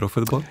working title for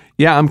the book?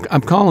 Yeah,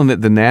 I'm calling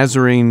it The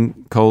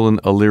Nazarene: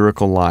 A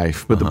Lyrical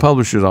Life, but the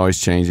publishers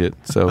always change it.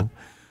 So.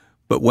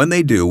 But when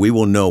they do, we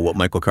will know what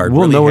Michael Card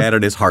really had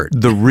at his heart.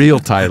 The real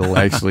title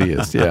actually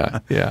is, yeah.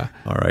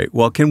 All right.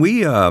 Well, can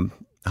we, how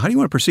do you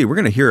want to proceed? We're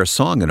going to hear a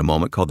song in a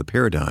moment called The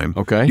Paradigm.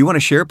 Okay. You want to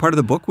share part of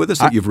the book with us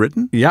that you've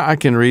written? Yeah, I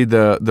can read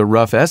the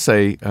rough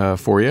essay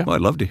for you. Well,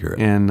 I'd love to hear it.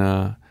 And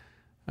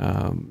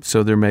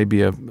so there may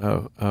be a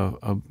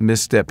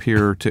misstep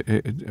here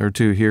or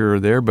two here or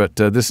there, but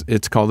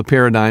it's called The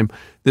Paradigm.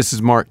 This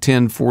is Mark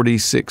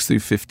 10:46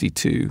 through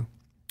 52.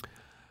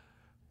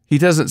 He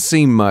doesn't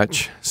seem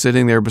much,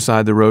 sitting there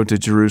beside the road to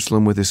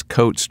Jerusalem with his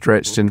coat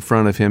stretched in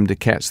front of him to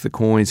catch the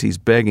coins he's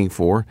begging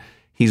for.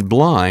 He's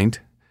blind,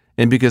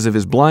 and because of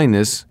his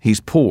blindness, he's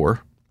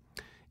poor.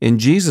 In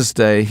Jesus'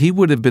 day, he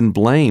would have been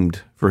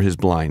blamed for his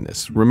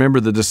blindness.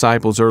 Remember the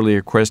disciples'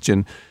 earlier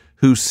question,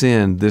 who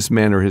sinned, this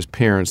man or his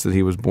parents, that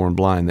he was born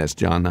blind? That's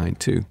John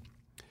 9:2.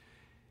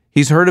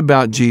 He's heard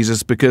about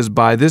Jesus because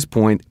by this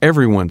point,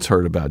 everyone's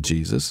heard about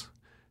Jesus.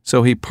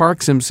 So he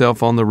parks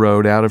himself on the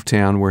road out of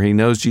town where he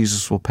knows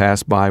Jesus will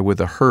pass by with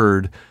a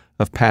herd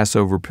of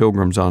Passover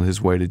pilgrims on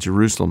his way to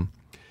Jerusalem.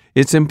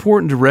 It's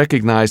important to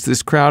recognize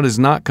this crowd is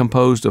not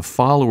composed of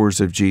followers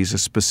of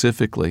Jesus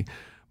specifically.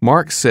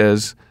 Mark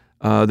says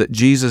that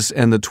Jesus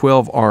and the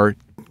 12 are,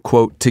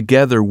 quote,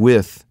 together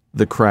with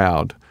the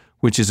crowd,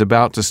 which is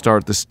about to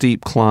start the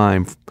steep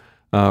climb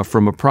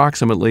from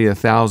approximately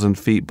 1,000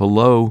 feet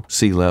below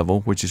sea level,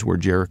 which is where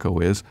Jericho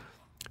is,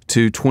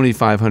 to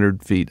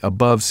 2,500 feet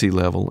above sea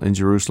level in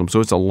Jerusalem.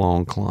 So it's a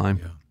long climb.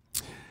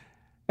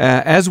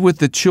 Yeah. As with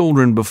the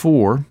children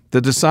before,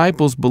 the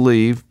disciples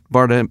believe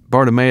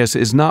Bartimaeus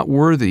is not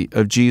worthy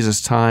of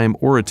Jesus' time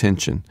or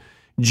attention.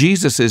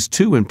 Jesus is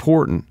too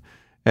important,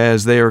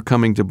 as they are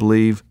coming to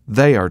believe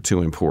they are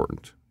too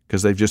important,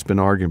 because they've just been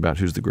arguing about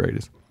who's the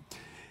greatest.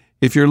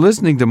 If you're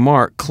listening to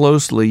Mark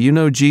closely, you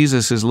know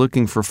Jesus is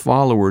looking for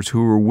followers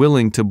who are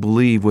willing to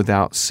believe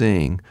without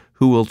seeing,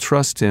 who will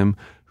trust him,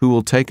 who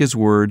will take his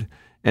word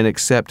and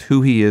accept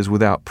who he is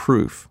without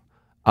proof.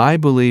 I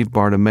believe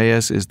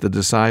Bartimaeus is the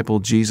disciple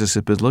Jesus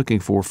has been looking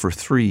for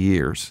 3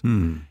 years,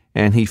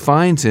 and he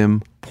finds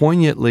him,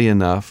 poignantly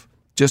enough,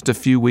 just a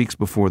few weeks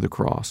before the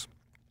cross.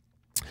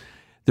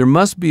 There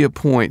must be a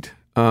point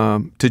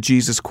to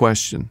Jesus'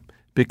 question,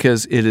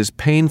 because it is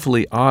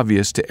painfully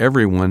obvious to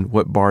everyone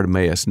what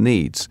Bartimaeus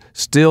needs.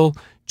 Still,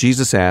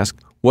 Jesus asked,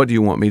 "What do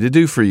you want me to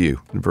do for you?"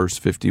 in verse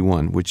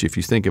 51, which, if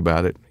you think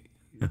about it,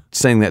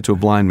 saying that to a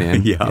blind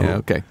man. Yeah,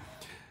 okay.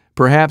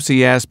 Perhaps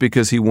he asked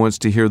because he wants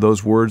to hear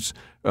those words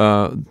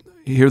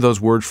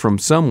from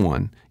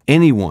someone,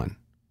 anyone.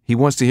 He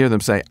wants to hear them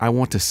say, "I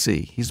want to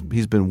see." He's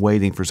been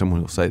waiting for someone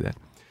who will say that.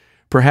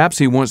 Perhaps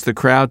he wants the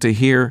crowd to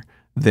hear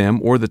them,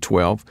 or the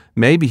 12.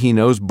 Maybe he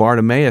knows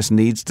Bartimaeus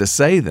needs to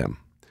say them.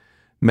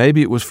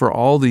 Maybe it was for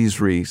all these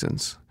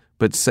reasons,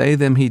 but say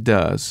them he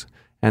does,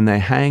 and they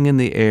hang in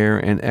the air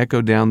and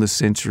echo down the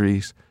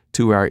centuries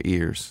to our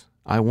ears.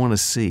 I want to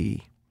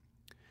see.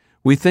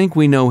 We think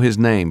we know his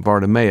name,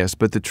 Bartimaeus,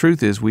 but the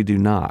truth is we do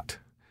not.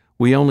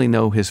 We only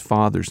know his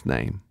father's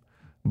name.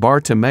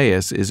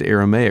 Bartimaeus is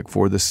Aramaic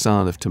for the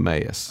son of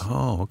Timaeus.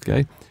 Oh,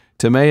 okay.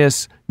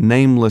 Timaeus'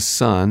 nameless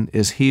son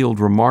is healed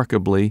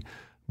remarkably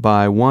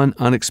by one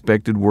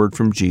unexpected word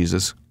from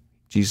Jesus.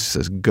 Jesus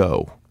says,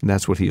 "Go," and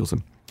that's what heals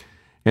him.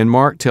 And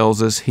Mark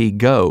tells us he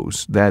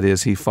goes, that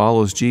is, he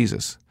follows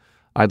Jesus.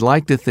 I'd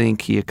like to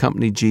think he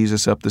accompanied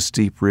Jesus up the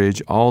steep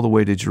ridge all the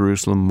way to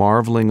Jerusalem,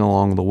 marveling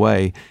along the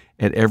way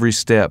at every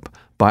step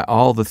by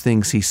all the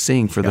things he's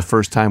seeing for the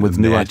first time with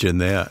new eyes. Imagine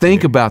that.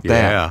 Think about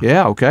that.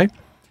 Yeah, okay.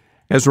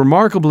 As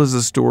remarkable as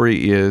the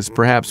story is,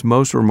 perhaps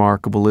most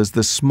remarkable is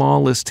the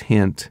smallest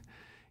hint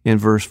in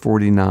verse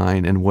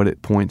 49 and what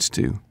it points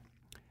to.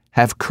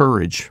 Have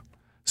courage,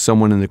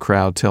 someone in the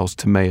crowd tells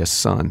Timaeus'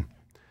 son.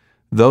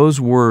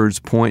 Those words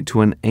point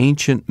to an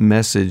ancient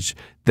message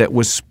that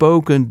was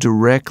spoken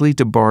directly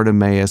to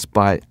Bartimaeus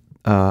by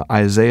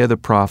Isaiah the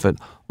prophet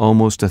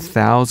almost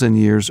 1,000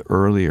 years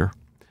earlier.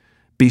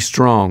 Be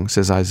strong,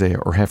 says Isaiah,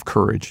 or have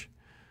courage.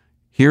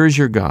 Here is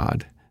your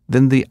God.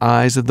 Then the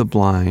eyes of the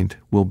blind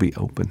will be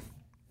open.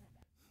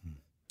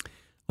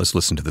 Let's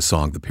listen to the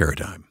song, The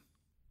Paradigm.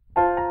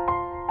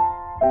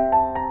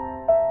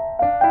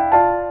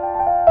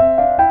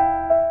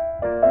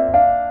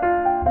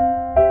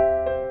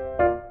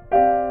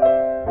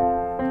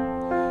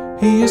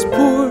 He is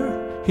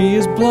poor, he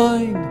is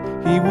blind,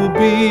 he will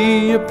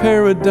be a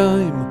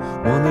paradigm,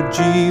 one of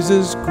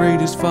Jesus'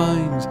 greatest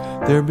finds,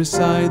 there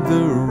beside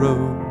the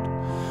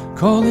road.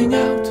 Calling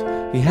out,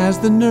 he has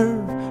the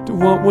nerve to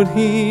want what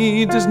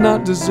he does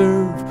not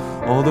deserve,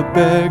 all the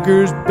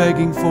beggars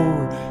begging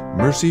for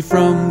mercy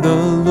from the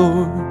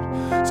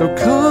Lord. So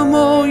come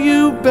all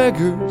you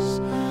beggars,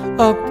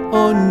 up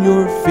on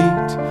your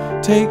feet,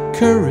 take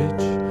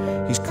courage,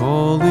 he's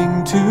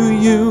calling to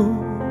you.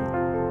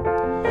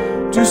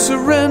 To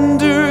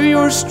surrender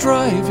your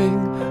striving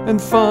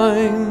and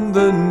find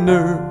the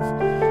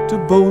nerve to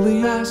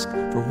boldly ask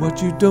for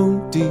what you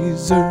don't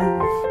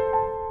deserve.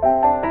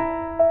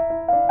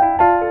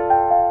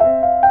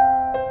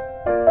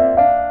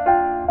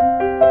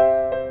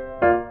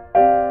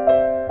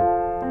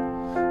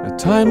 A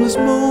timeless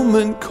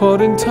moment caught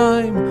in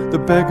time, the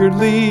beggar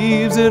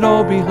leaves it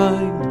all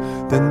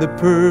behind. Then the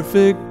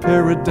perfect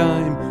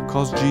paradigm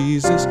calls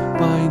Jesus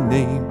by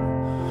name,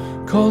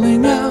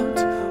 calling out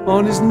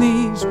on his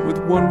knees with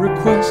one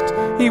request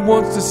he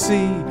wants to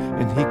see,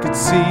 and he could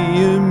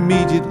see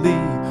immediately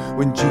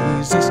when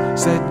Jesus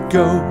said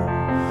go.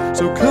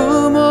 So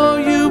come all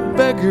you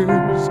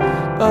beggars,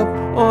 up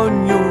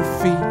on your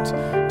feet,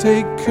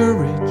 take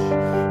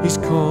courage, he's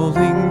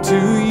calling to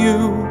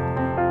you.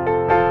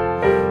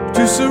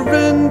 To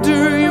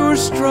surrender your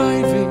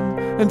striving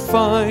and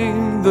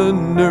find the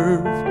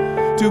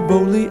nerve to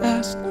boldly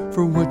ask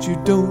for what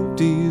you don't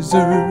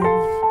deserve.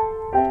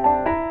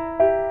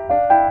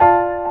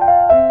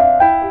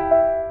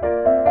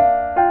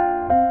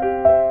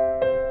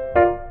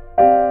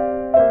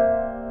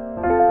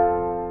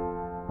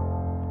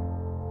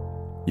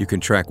 You can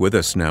track with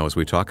us now as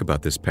we talk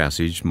about this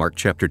passage, Mark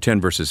chapter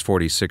 10, verses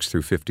 46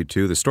 through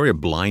 52, the story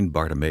of blind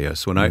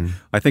Bartimaeus. When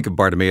I think of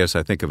Bartimaeus,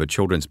 I think of a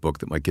children's book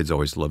that my kids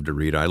always love to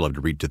read. I love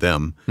to read to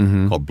them,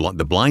 called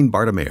The Blind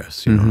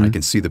Bartimaeus. You know, and I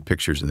can see the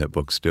pictures in that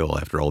book still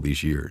after all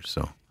these years.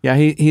 So Yeah,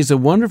 he's a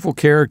wonderful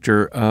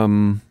character.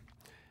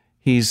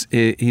 He's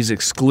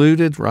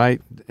excluded,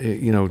 right?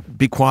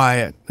 Be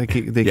quiet. They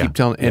keep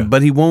telling,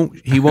 but he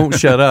won't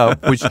shut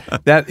up, which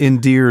that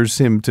endears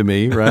him to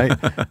me, right?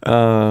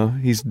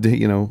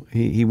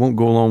 He won't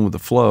go along with the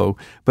flow.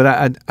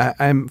 But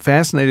I'm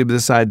fascinated with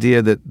this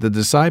idea that the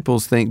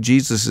disciples think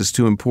Jesus is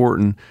too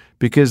important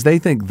because they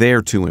think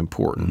they're too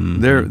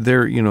important.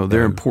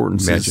 Their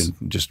importance is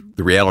just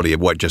the reality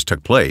of what just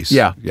took place.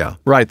 Yeah,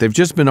 Right. They've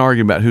just been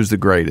arguing about who's the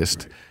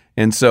greatest.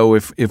 And so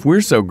if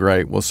we're so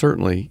great, well,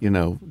 certainly,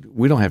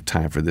 we don't have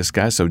time for this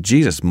guy, so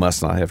Jesus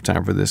must not have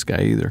time for this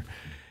guy either.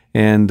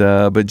 And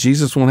but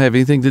Jesus won't have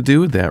anything to do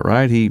with that,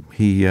 right?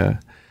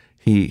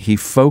 He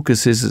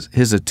focuses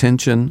his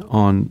attention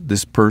on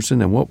this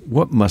person, and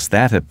what must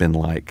that have been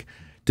like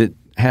to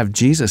have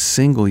Jesus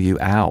single you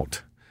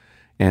out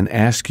and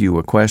ask you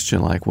a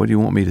question like, "What do you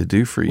want me to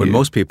do for you?" When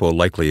most people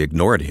likely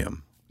ignored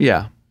him.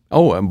 Yeah.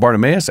 Oh, and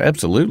Bartimaeus,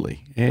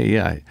 absolutely.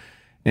 Yeah.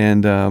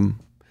 And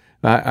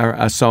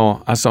I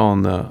saw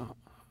on the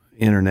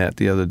internet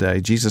the other day,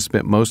 Jesus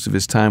spent most of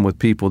his time with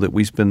people that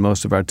we spend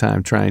most of our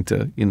time trying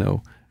to,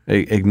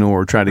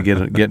 ignore, trying to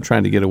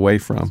get away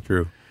from.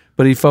 True.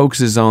 But he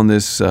focuses on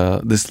this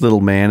little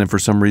man, and for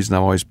some reason I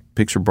always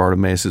picture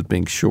Bartimaeus as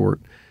being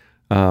short.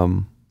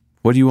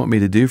 What do you want me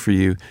to do for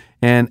you?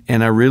 And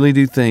I really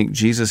do think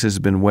Jesus has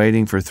been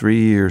waiting for 3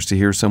 years to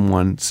hear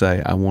someone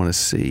say, "I want to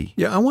see."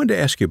 Yeah, I wanted to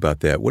ask you about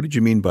that. What did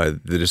you mean by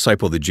the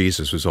disciple that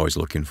Jesus was always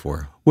looking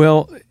for?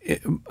 Well,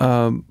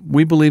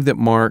 we believe that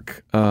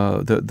Mark,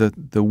 the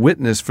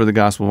witness for the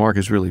Gospel of Mark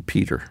is really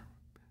Peter.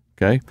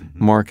 Okay,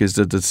 Mark is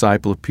the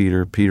disciple of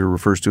Peter. Peter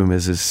refers to him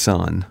as his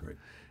son, right.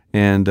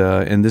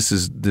 And this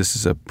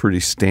is a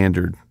pretty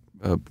standard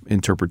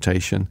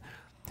interpretation.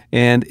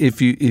 And if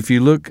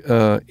you look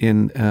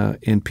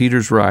in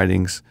Peter's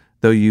writings,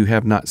 though you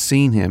have not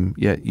seen him,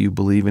 yet you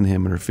believe in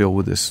him and are filled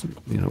with this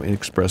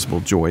inexpressible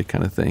joy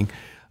kind of thing.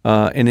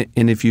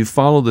 And if you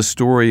follow the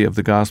story of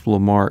the Gospel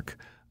of Mark,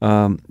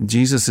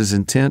 Jesus is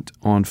intent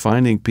on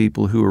finding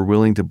people who are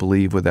willing to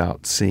believe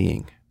without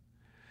seeing.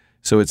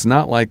 So it's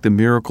not like the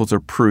miracles are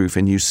proof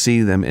and you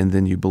see them and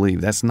then you believe.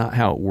 That's not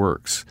how it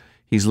works.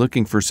 He's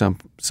looking for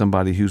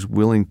somebody who's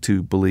willing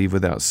to believe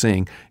without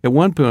seeing. At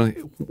one point,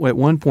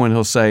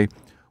 he'll say,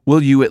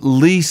 "Will you at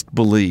least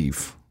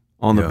believe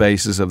on the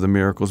basis of the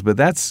miracles?" But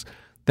that's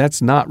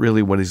not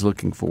really what he's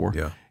looking for.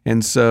 Yeah.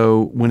 And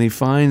so when he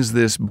finds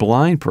this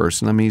blind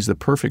person, he's the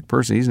perfect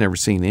person. He's never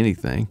seen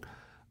anything.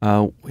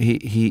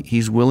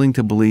 He's willing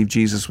to believe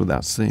Jesus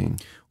without seeing.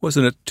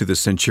 Wasn't it to the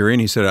centurion?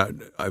 He said,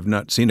 "I've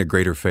not seen a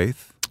greater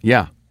faith."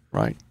 Yeah,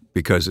 right.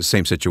 Because the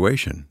same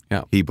situation.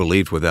 Yeah. He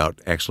believed without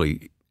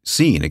actually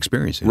seeing,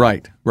 experiencing.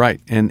 Right.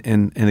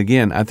 And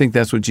again, I think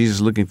that's what Jesus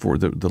is looking for.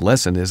 The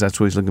lesson is that's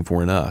what he's looking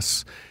for in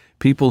us.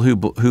 People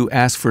who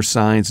ask for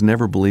signs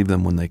never believe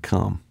them when they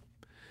come.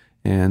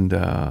 And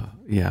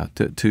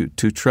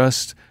to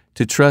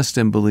trust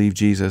and believe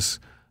Jesus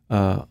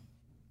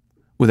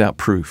without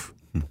proof.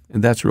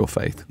 And that's real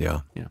faith. Yeah.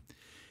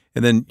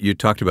 And then you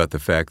talked about the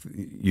fact,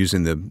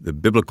 using the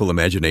biblical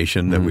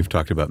imagination that we've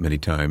talked about many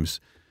times,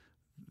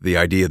 the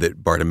idea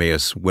that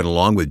Bartimaeus went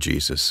along with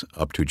Jesus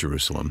up to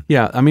Jerusalem.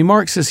 Yeah,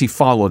 Mark says he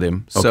followed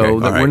him, so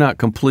that we're not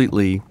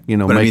completely,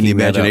 but making the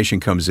imagination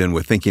comes in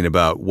with thinking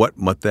about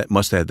what that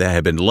must have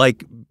been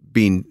like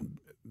being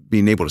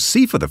able to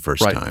see for the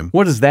first time.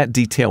 What does that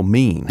detail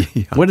mean?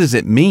 Yeah. What does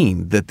it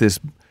mean that this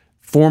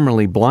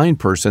formerly blind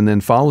person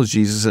then follows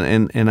Jesus?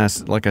 And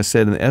like I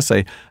said in the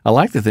essay, I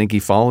like to think he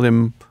followed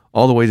him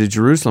all the way to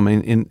Jerusalem.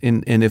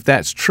 And if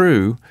that's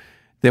true,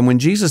 then when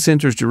Jesus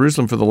enters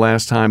Jerusalem for the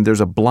last time,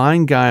 there's a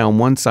blind guy on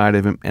one side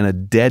of him and a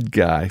dead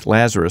guy,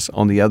 Lazarus,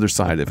 on the other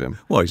side of him.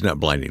 Well, he's not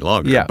blind any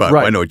longer, yeah, but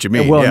right. I know what you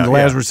mean. Well,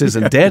 Lazarus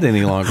isn't dead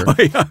any longer.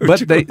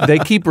 But they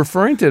keep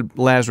referring to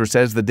Lazarus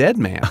as the dead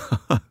man.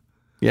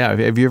 Yeah,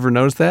 have you ever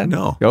noticed that?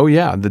 No. Oh,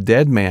 yeah, the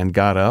dead man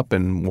got up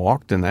and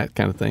walked and that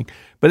kind of thing.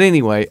 But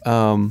anyway,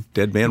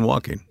 dead man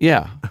walking.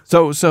 Yeah.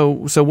 So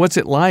what's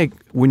it like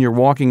when you're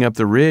walking up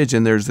the ridge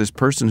and there's this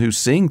person who's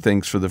seeing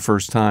things for the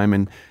first time,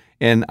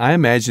 and I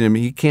imagine him,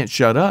 he can't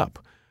shut up.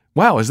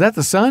 Wow, is that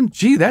the sun?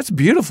 Gee, that's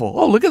beautiful.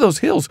 Oh, look at those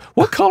hills.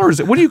 What color is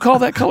it? What do you call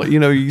that color?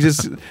 You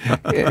just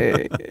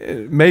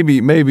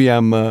maybe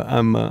I'm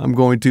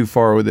going too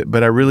far with it,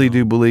 but I really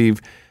do believe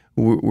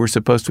we're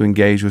supposed to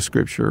engage with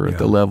Scripture at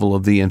the level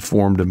of the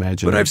informed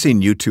imagination. But I've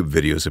seen YouTube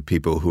videos of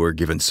people who are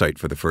given sight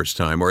for the first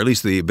time, or at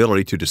least the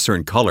ability to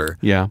discern color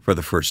for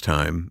the first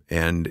time,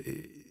 and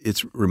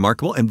it's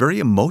remarkable and very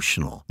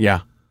emotional.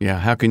 Yeah.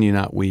 How can you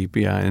not weep?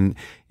 Yeah,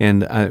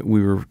 and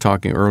we were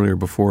talking earlier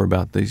before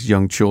about these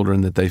young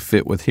children that they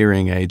fit with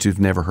hearing aids who've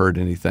never heard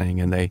anything,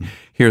 and they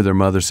hear their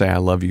mother say, "I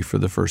love you" for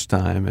the first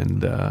time,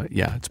 and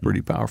it's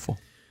pretty powerful.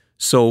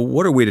 So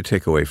what are we to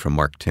take away from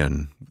Mark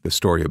 10, the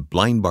story of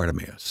blind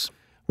Bartimaeus?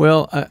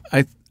 Well,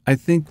 I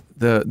think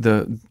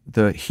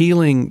the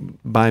healing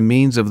by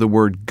means of the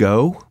word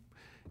 "go"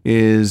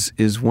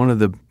 is one of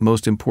the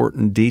most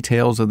important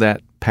details of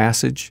that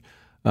passage.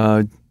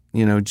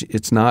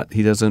 It's not,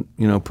 he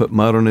doesn't, put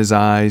mud on his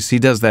eyes. He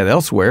does that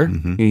elsewhere.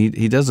 Mm-hmm.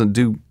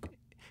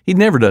 He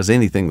never does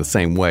anything the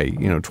same way,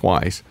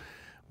 twice.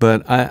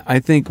 But I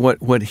think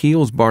what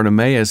heals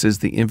Bartimaeus is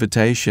the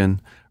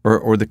invitation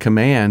or the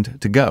command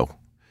to go.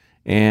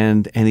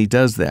 And he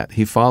does that.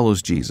 He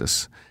follows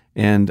Jesus.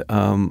 And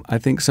I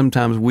think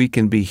sometimes we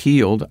can be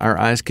healed, our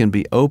eyes can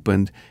be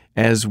opened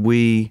as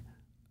we,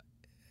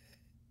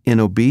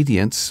 in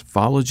obedience,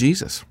 follow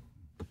Jesus.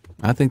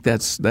 I think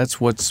that's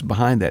what's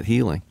behind that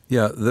healing.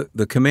 Yeah,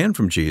 the command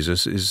from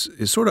Jesus is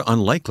sort of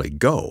unlikely.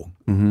 Go.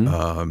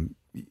 Mm-hmm.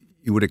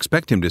 You would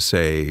expect him to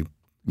say,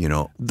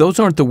 those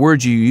aren't the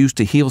words you use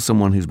to heal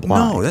someone who's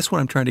blind. No, that's what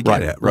I'm trying to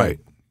get at.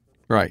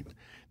 Right.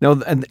 No,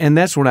 and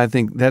that's what I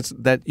think.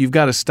 That you've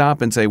got to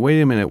stop and say,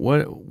 wait a minute,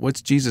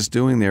 what's Jesus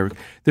doing there?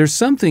 There's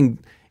something,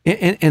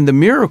 and the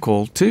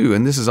miracle too.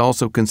 And this is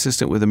also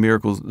consistent with the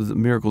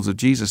miracles of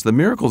Jesus. The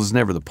miracle is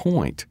never the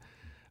point.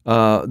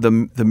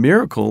 The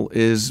miracle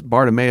is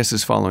Bartimaeus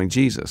is following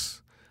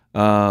Jesus.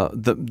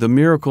 The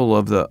miracle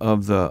of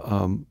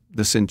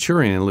the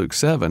centurion in Luke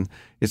 7,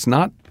 it's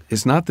not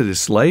that his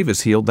slave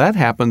is healed. That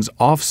happens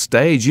off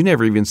stage. You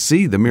never even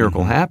see the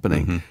miracle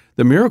happening. Mm-hmm.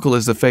 The miracle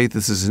is the faith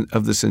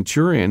of the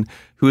centurion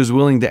who is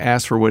willing to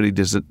ask for what he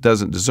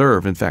doesn't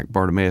deserve. In fact,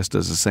 Bartimaeus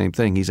does the same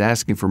thing. He's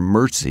asking for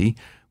mercy,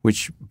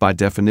 which by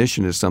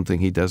definition is something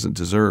he doesn't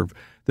deserve.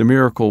 The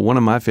miracle, one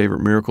of my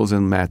favorite miracles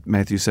in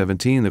Matthew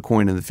 17, the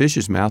coin in the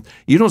fish's mouth,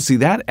 you don't see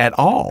that at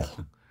all,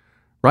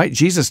 right?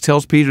 Jesus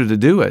tells Peter to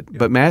do it,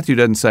 but Matthew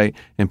doesn't say,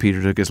 and Peter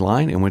took his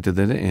line and went to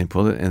and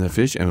pulled it in the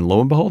fish, and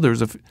lo and behold,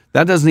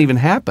 that doesn't even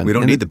happen. We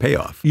don't need the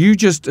payoff. You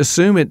just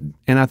assume it,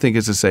 and I think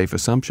it's a safe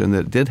assumption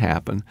that it did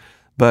happen.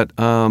 But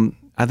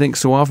I think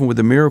so often with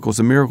the miracle's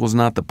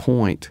not the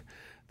point.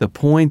 The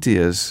point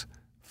is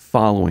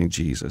following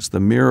Jesus. The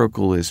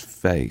miracle is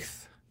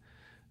faith.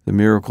 The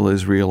miracle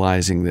is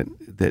realizing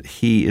that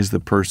He is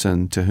the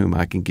person to whom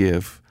I can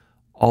give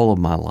all of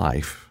my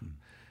life,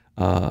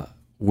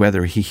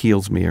 whether He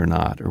heals me or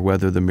not, or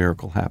whether the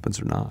miracle happens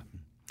or not.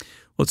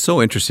 Well, it's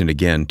so interesting,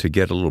 again, to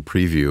get a little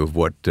preview of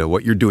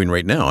what you're doing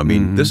right now. I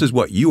mean, This is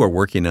what you are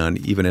working on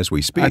even as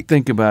we speak. I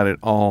think about it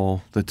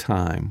all the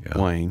time,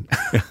 Wayne.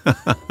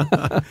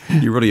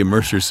 You really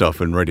immerse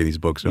yourself in writing these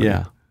books, don't you?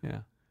 Yeah.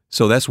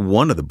 So that's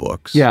one of the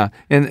books. Yeah,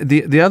 and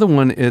the other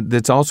one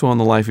that's also on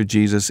the life of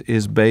Jesus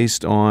is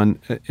based on,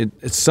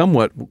 it's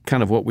somewhat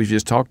kind of what we've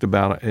just talked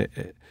about,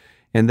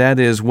 and that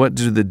is, what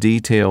do the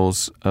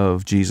details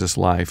of Jesus'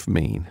 life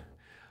mean?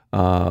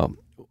 All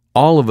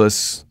of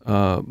us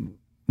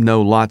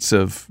know lots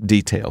of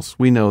details.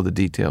 We know the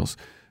details.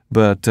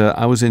 But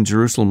I was in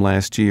Jerusalem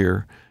last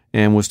year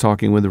and was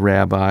talking with a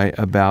rabbi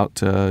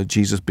about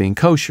Jesus being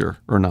kosher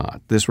or not.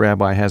 This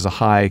rabbi has a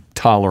high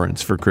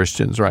tolerance for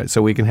Christians, right?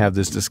 So we can have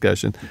this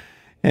discussion.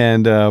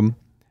 And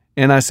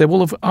I said,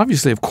 well,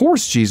 obviously, of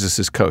course, Jesus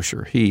is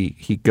kosher.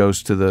 He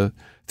goes to the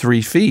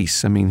 3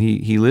 feasts. I mean,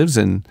 he lives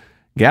in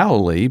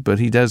Galilee, but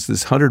he does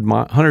this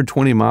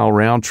 120-mile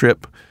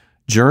round-trip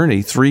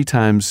journey 3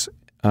 times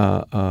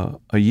a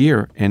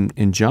year. And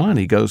in John,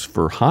 he goes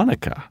for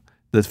Hanukkah,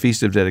 the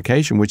Feast of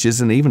Dedication, which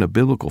isn't even a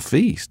biblical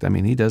feast. I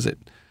mean, he does it.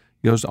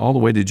 He goes all the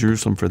way to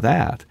Jerusalem for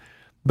that.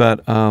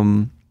 But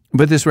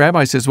this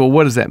rabbi says, well,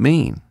 what does that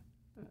mean?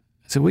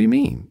 I said, what do you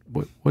mean?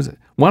 What was it?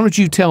 Why don't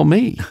you tell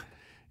me?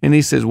 And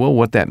he says, well,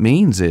 what that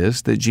means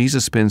is that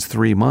Jesus spends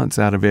 3 months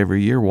out of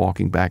every year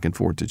walking back and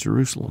forth to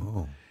Jerusalem.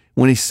 Oh.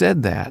 When he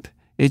said that,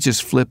 it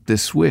just flipped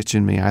this switch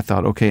in me. I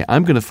thought, okay,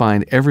 I'm going to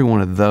find every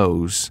one of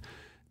those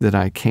that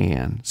I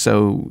can.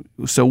 So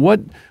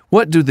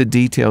what do the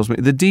details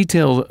mean? The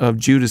detail of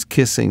Judas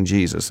kissing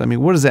Jesus. I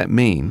mean, what does that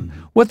mean?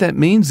 Mm-hmm. What that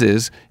means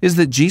is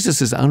that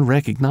Jesus is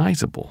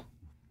unrecognizable.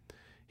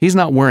 He's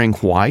not wearing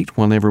white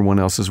when everyone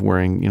else is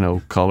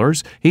wearing,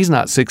 colors. He's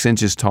not 6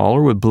 inches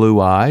taller with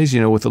blue eyes,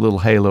 with a little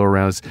halo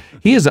around his.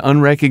 He is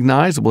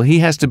unrecognizable. He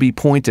has to be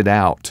pointed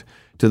out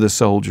to the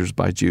soldiers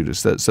by Judas.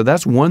 So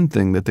that's one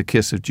thing that the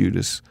kiss of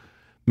Judas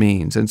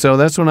means. And so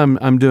that's what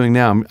I'm doing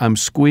now. I'm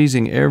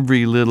squeezing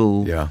every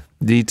little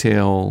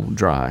detail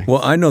dry.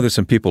 Well, I know there's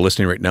some people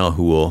listening right now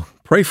who will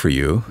pray for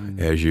you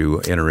as you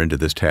enter into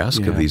this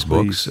task of these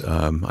books.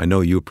 I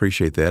know you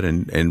appreciate that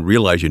and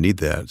realize you need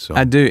that. So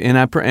I do, and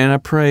I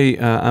pray.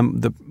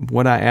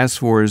 What I ask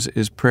for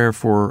is prayer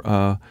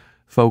for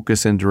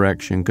focus and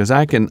direction, because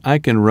I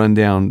can run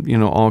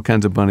down all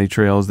kinds of bunny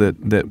trails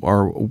that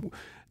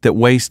that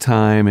waste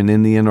time and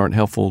in the end aren't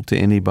helpful to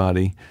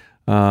anybody.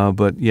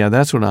 But yeah,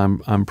 that's what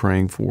I'm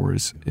praying for.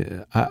 Is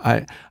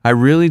I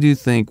really do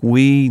think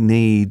we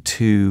need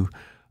to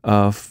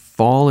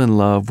fall in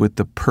love with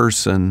the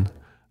person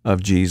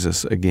of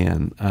Jesus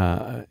again.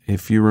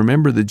 If you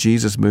remember the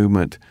Jesus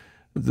movement,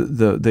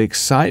 the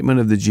excitement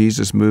of the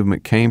Jesus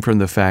movement came from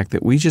the fact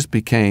that we just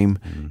became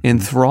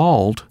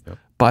enthralled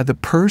by the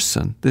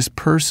person, this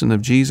person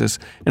of Jesus,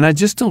 and I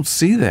just don't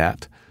see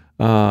that.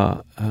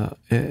 I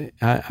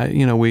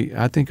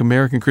think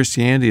American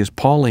Christianity is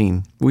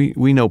Pauline.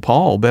 We know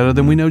Paul better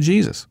than we know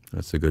Jesus.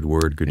 That's a good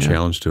word, good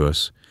challenge to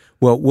us.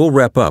 Well, we'll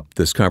wrap up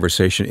this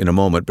conversation in a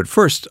moment, but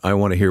first I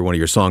want to hear one of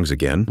your songs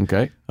again.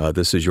 Okay.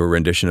 This is your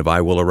rendition of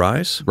 "I Will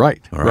Arise."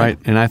 Right, All right.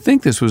 And I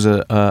think this was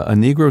a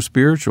Negro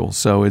spiritual,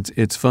 so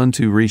it's fun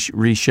to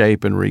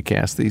reshape and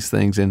recast these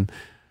things, and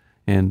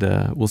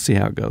we'll see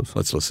how it goes.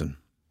 Let's listen.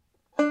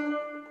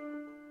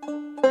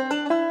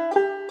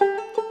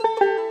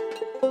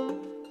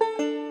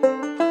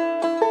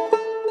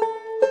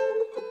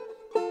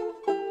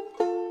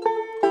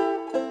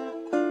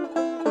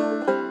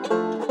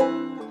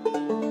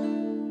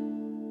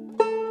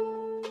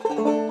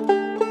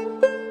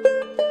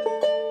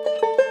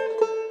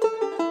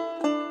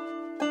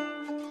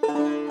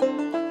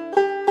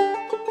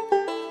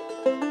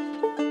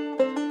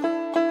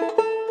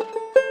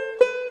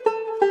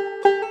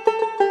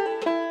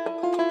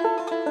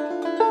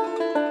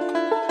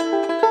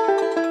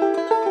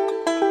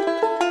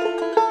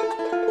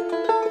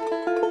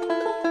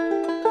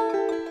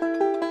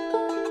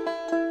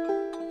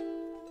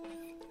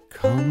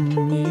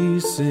 Come, ye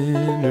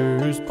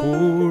sinners,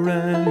 poor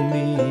and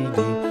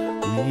needy,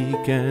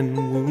 weak and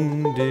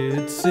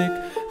wounded, sick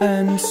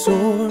and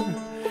sore.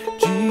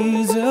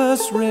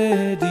 Jesus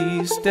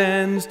ready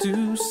stands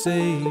to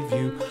save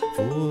you,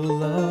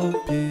 full of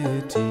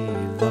pity,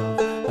 love,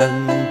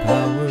 and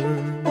power.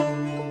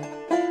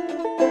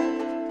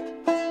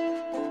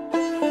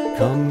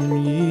 Come,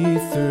 ye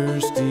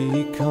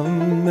thirsty,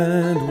 come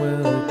and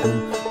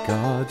welcome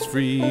God's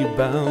free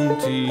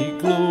bounty,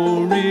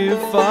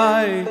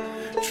 glorify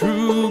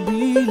true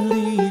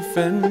belief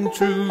and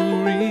true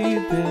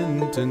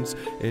repentance,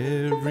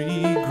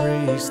 every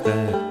grace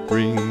that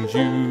brings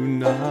you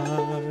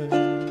nigh.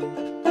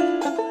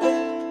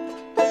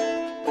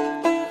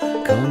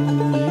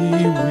 Come,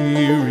 ye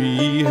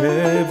weary,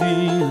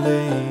 heavy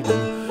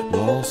laden,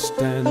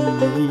 lost and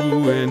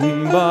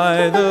ruined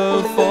by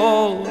the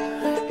fall.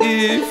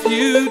 If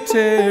you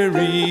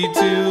tarry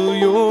till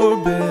you're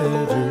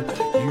better,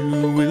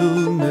 you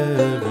will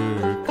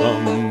never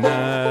come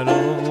at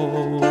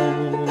all.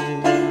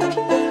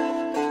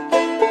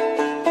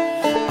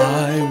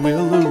 I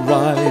will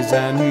arise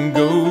and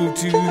go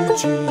to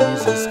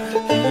Jesus.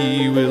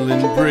 He will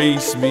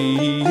embrace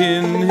me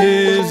in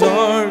His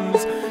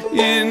arms,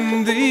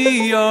 in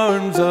the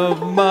arms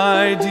of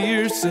my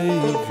dear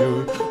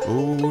Savior.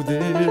 Oh,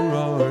 there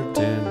are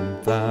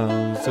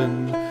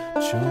 10,000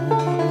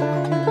 charms.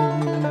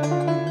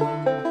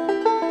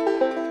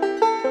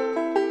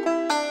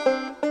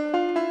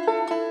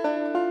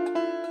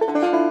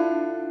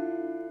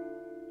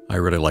 I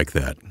really like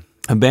that.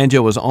 A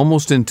banjo was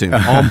almost in tune.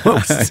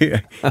 Almost.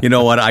 You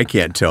know what? I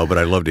can't tell, but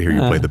I'd love to hear you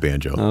play the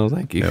banjo. Oh,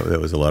 thank you.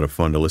 That was a lot of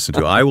fun to listen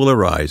to. I will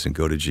arise and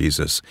go to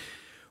Jesus.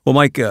 Well,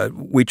 Mike,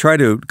 we try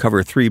to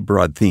cover three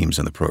broad themes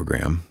in the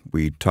program.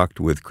 We talked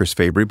with Chris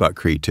Fabry about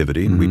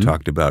creativity, and we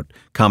talked about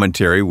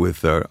commentary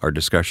with our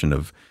discussion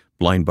of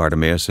blind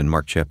Bartimaeus in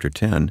Mark chapter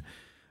 10.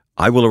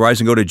 I will arise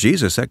and go to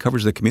Jesus. That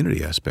covers the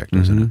community aspect,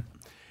 doesn't it?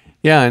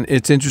 Yeah, and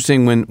it's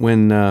interesting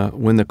when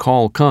the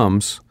call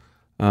comes,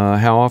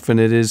 how often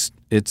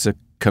it's a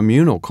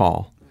communal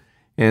call.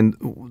 And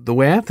the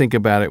way I think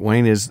about it,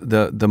 Wayne, is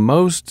the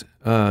most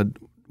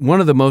one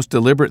of the most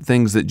deliberate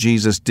things that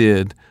Jesus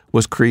did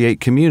was create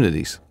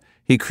communities.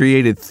 He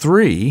created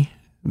three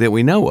that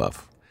we know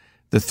of: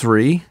 the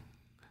 3,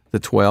 the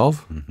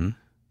 12,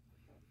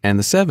 and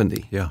the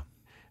 70. Yeah.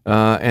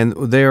 And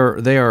they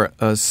are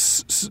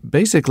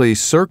basically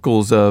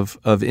circles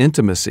of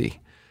intimacy.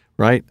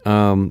 Right,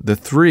 the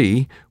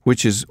 3,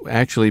 which is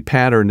actually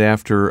patterned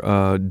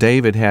after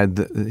David had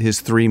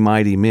his 3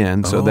 mighty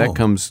men, so that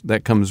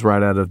comes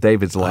right out of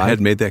David's life. I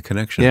hadn't made that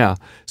connection. Yeah,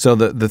 so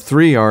the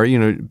 3 are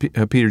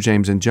Peter,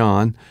 James, and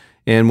John,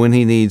 and when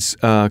he needs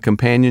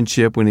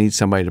companionship, when he needs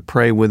somebody to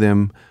pray with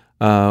him,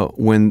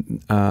 when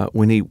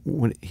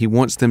he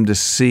wants them to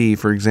see,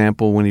 for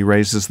example, when he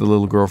raises the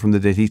little girl from the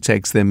dead, he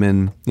takes them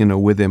in,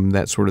 with him,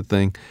 that sort of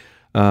thing.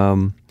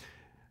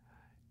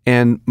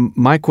 And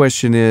my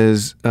question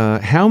is,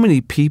 how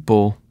many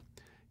people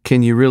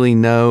can you really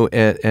know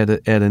at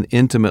an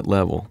intimate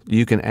level?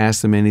 You can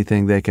ask them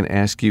anything; they can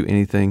ask you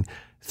anything.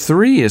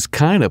 3 is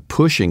kind of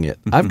pushing it.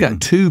 I've got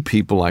 2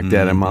 people like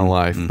that in my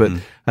life, but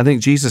I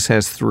think Jesus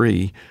has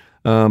 3.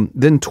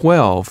 Then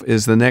 12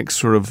 is the next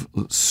sort of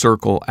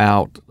circle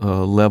out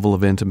level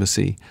of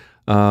intimacy.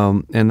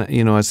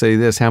 And I say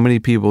this: how many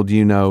people do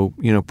you know?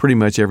 Pretty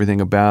much everything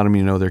about them.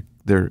 You know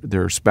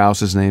their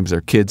spouses' names,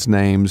 their kids'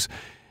 names.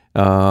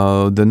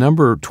 The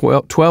number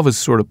 12 is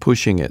sort of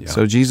pushing it. Yeah.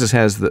 So Jesus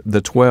has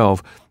the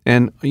 12,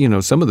 and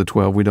some of the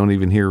 12 we don't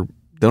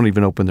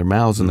even open their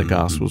mouths in the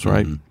Gospels,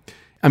 right?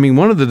 I mean,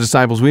 one of the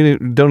disciples, we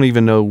don't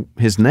even know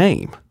his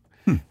name.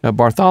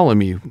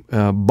 Bartholomew,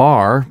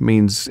 Bar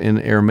means in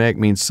Aramaic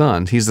means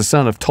son. He's the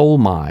son of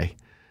Ptolemy,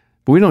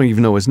 but we don't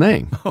even know his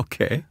name.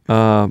 Okay.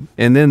 And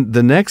then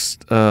the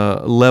next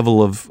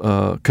level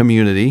of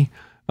community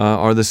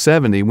are the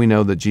 70. We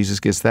know that Jesus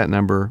gets that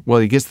number. Well,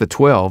 he gets the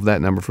 12,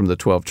 that number from the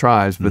 12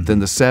 tribes, but then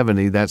the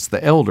 70, that's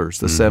the elders,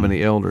 the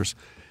 70 elders.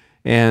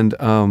 And,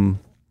 how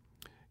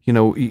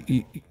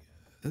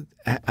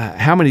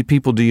many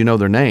people do you know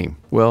their name?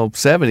 Well,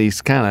 70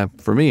 is kind of,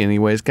 for me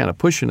anyway, is kind of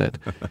pushing it.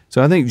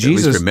 So I think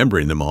Jesus... At least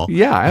remembering them all.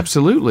 Yeah,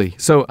 absolutely.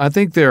 So I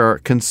think there are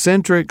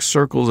concentric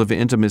circles of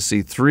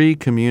intimacy, 3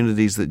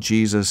 communities that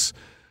Jesus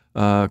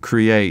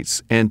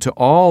creates. And to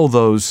all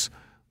those,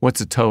 what's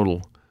the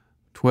total?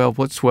 12,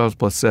 what's 12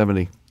 plus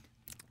 70?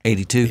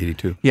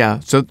 82. Yeah,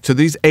 so to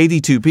these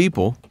 82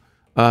 people,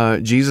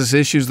 Jesus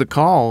issues the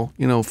call,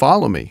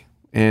 follow me.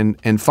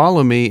 And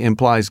follow me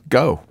implies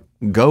go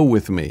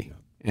with me.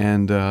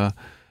 And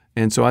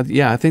so,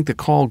 I think the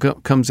call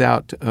comes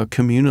out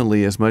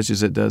communally as much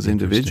as it does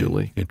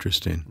individually.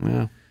 Interesting.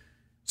 Yeah.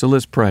 So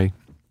let's pray.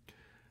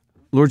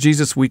 Lord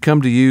Jesus, we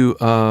come to you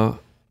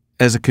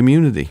as a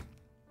community,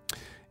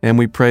 and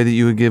we pray that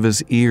you would give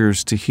us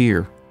ears to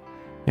hear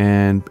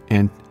and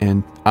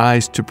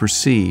eyes to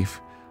perceive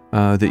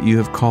that you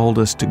have called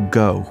us to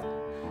go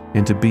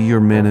and to be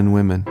your men and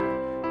women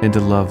and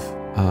to love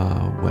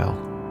well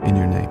in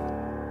your name.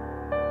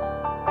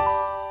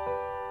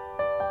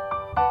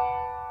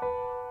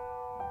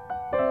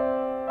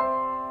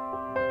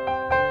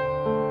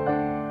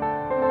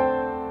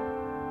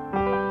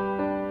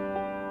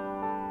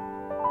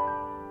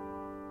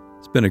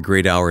 Been a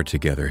great hour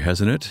together,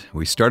 hasn't it?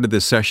 We started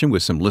this session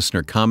with some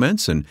listener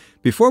comments, and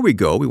before we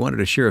go, we wanted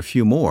to share a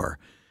few more.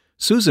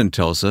 Susan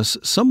tells us,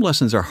 some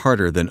lessons are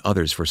harder than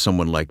others for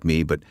someone like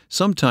me, but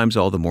sometimes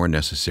all the more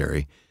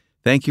necessary.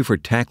 Thank you for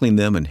tackling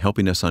them and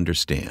helping us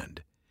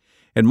understand.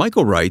 And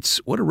Michael writes,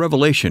 what a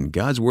revelation.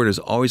 God's Word is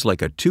always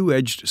like a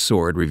two-edged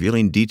sword,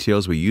 revealing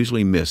details we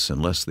usually miss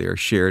unless they are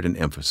shared and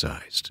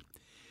emphasized.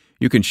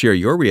 You can share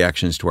your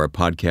reactions to our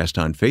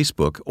podcast on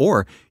Facebook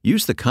or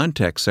use the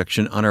contact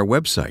section on our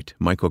website,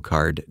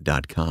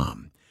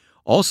 michaelcard.com.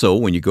 Also,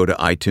 when you go to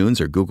iTunes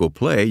or Google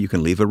Play, you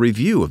can leave a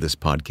review of this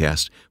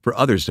podcast for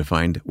others to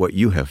find what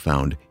you have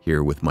found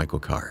here with Michael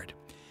Card.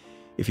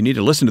 If you need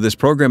to listen to this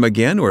program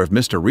again or have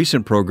missed a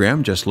recent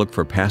program, just look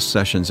for past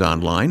sessions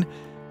online.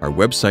 Our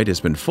website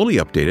has been fully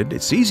updated.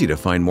 It's easy to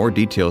find more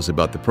details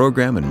about the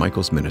program and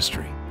Michael's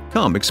ministry.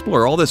 Come,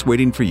 explore all that's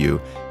waiting for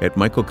you at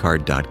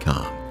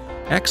michaelcard.com.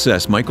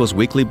 Access Michael's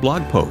weekly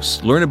blog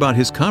posts, learn about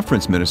his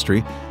conference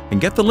ministry,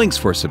 and get the links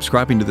for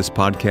subscribing to this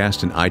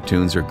podcast in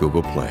iTunes or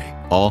Google Play,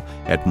 all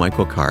at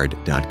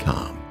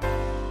michaelcard.com.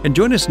 And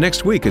join us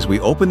next week as we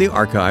open the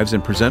archives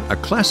and present a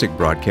classic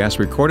broadcast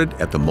recorded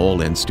at the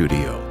Mole Inn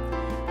Studio.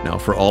 Now,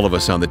 for all of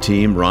us on the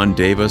team, Ron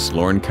Davis,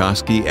 Lauren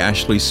Koski,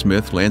 Ashley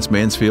Smith, Lance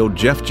Mansfield,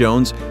 Jeff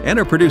Jones, and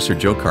our producer,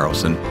 Joe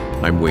Carlson,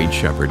 I'm Wade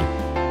Shepard.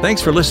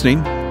 Thanks for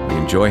listening. We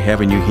enjoy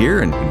having you here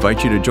and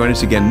invite you to join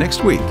us again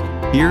next week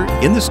here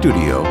in the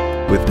studio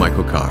with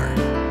Michael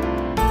Card.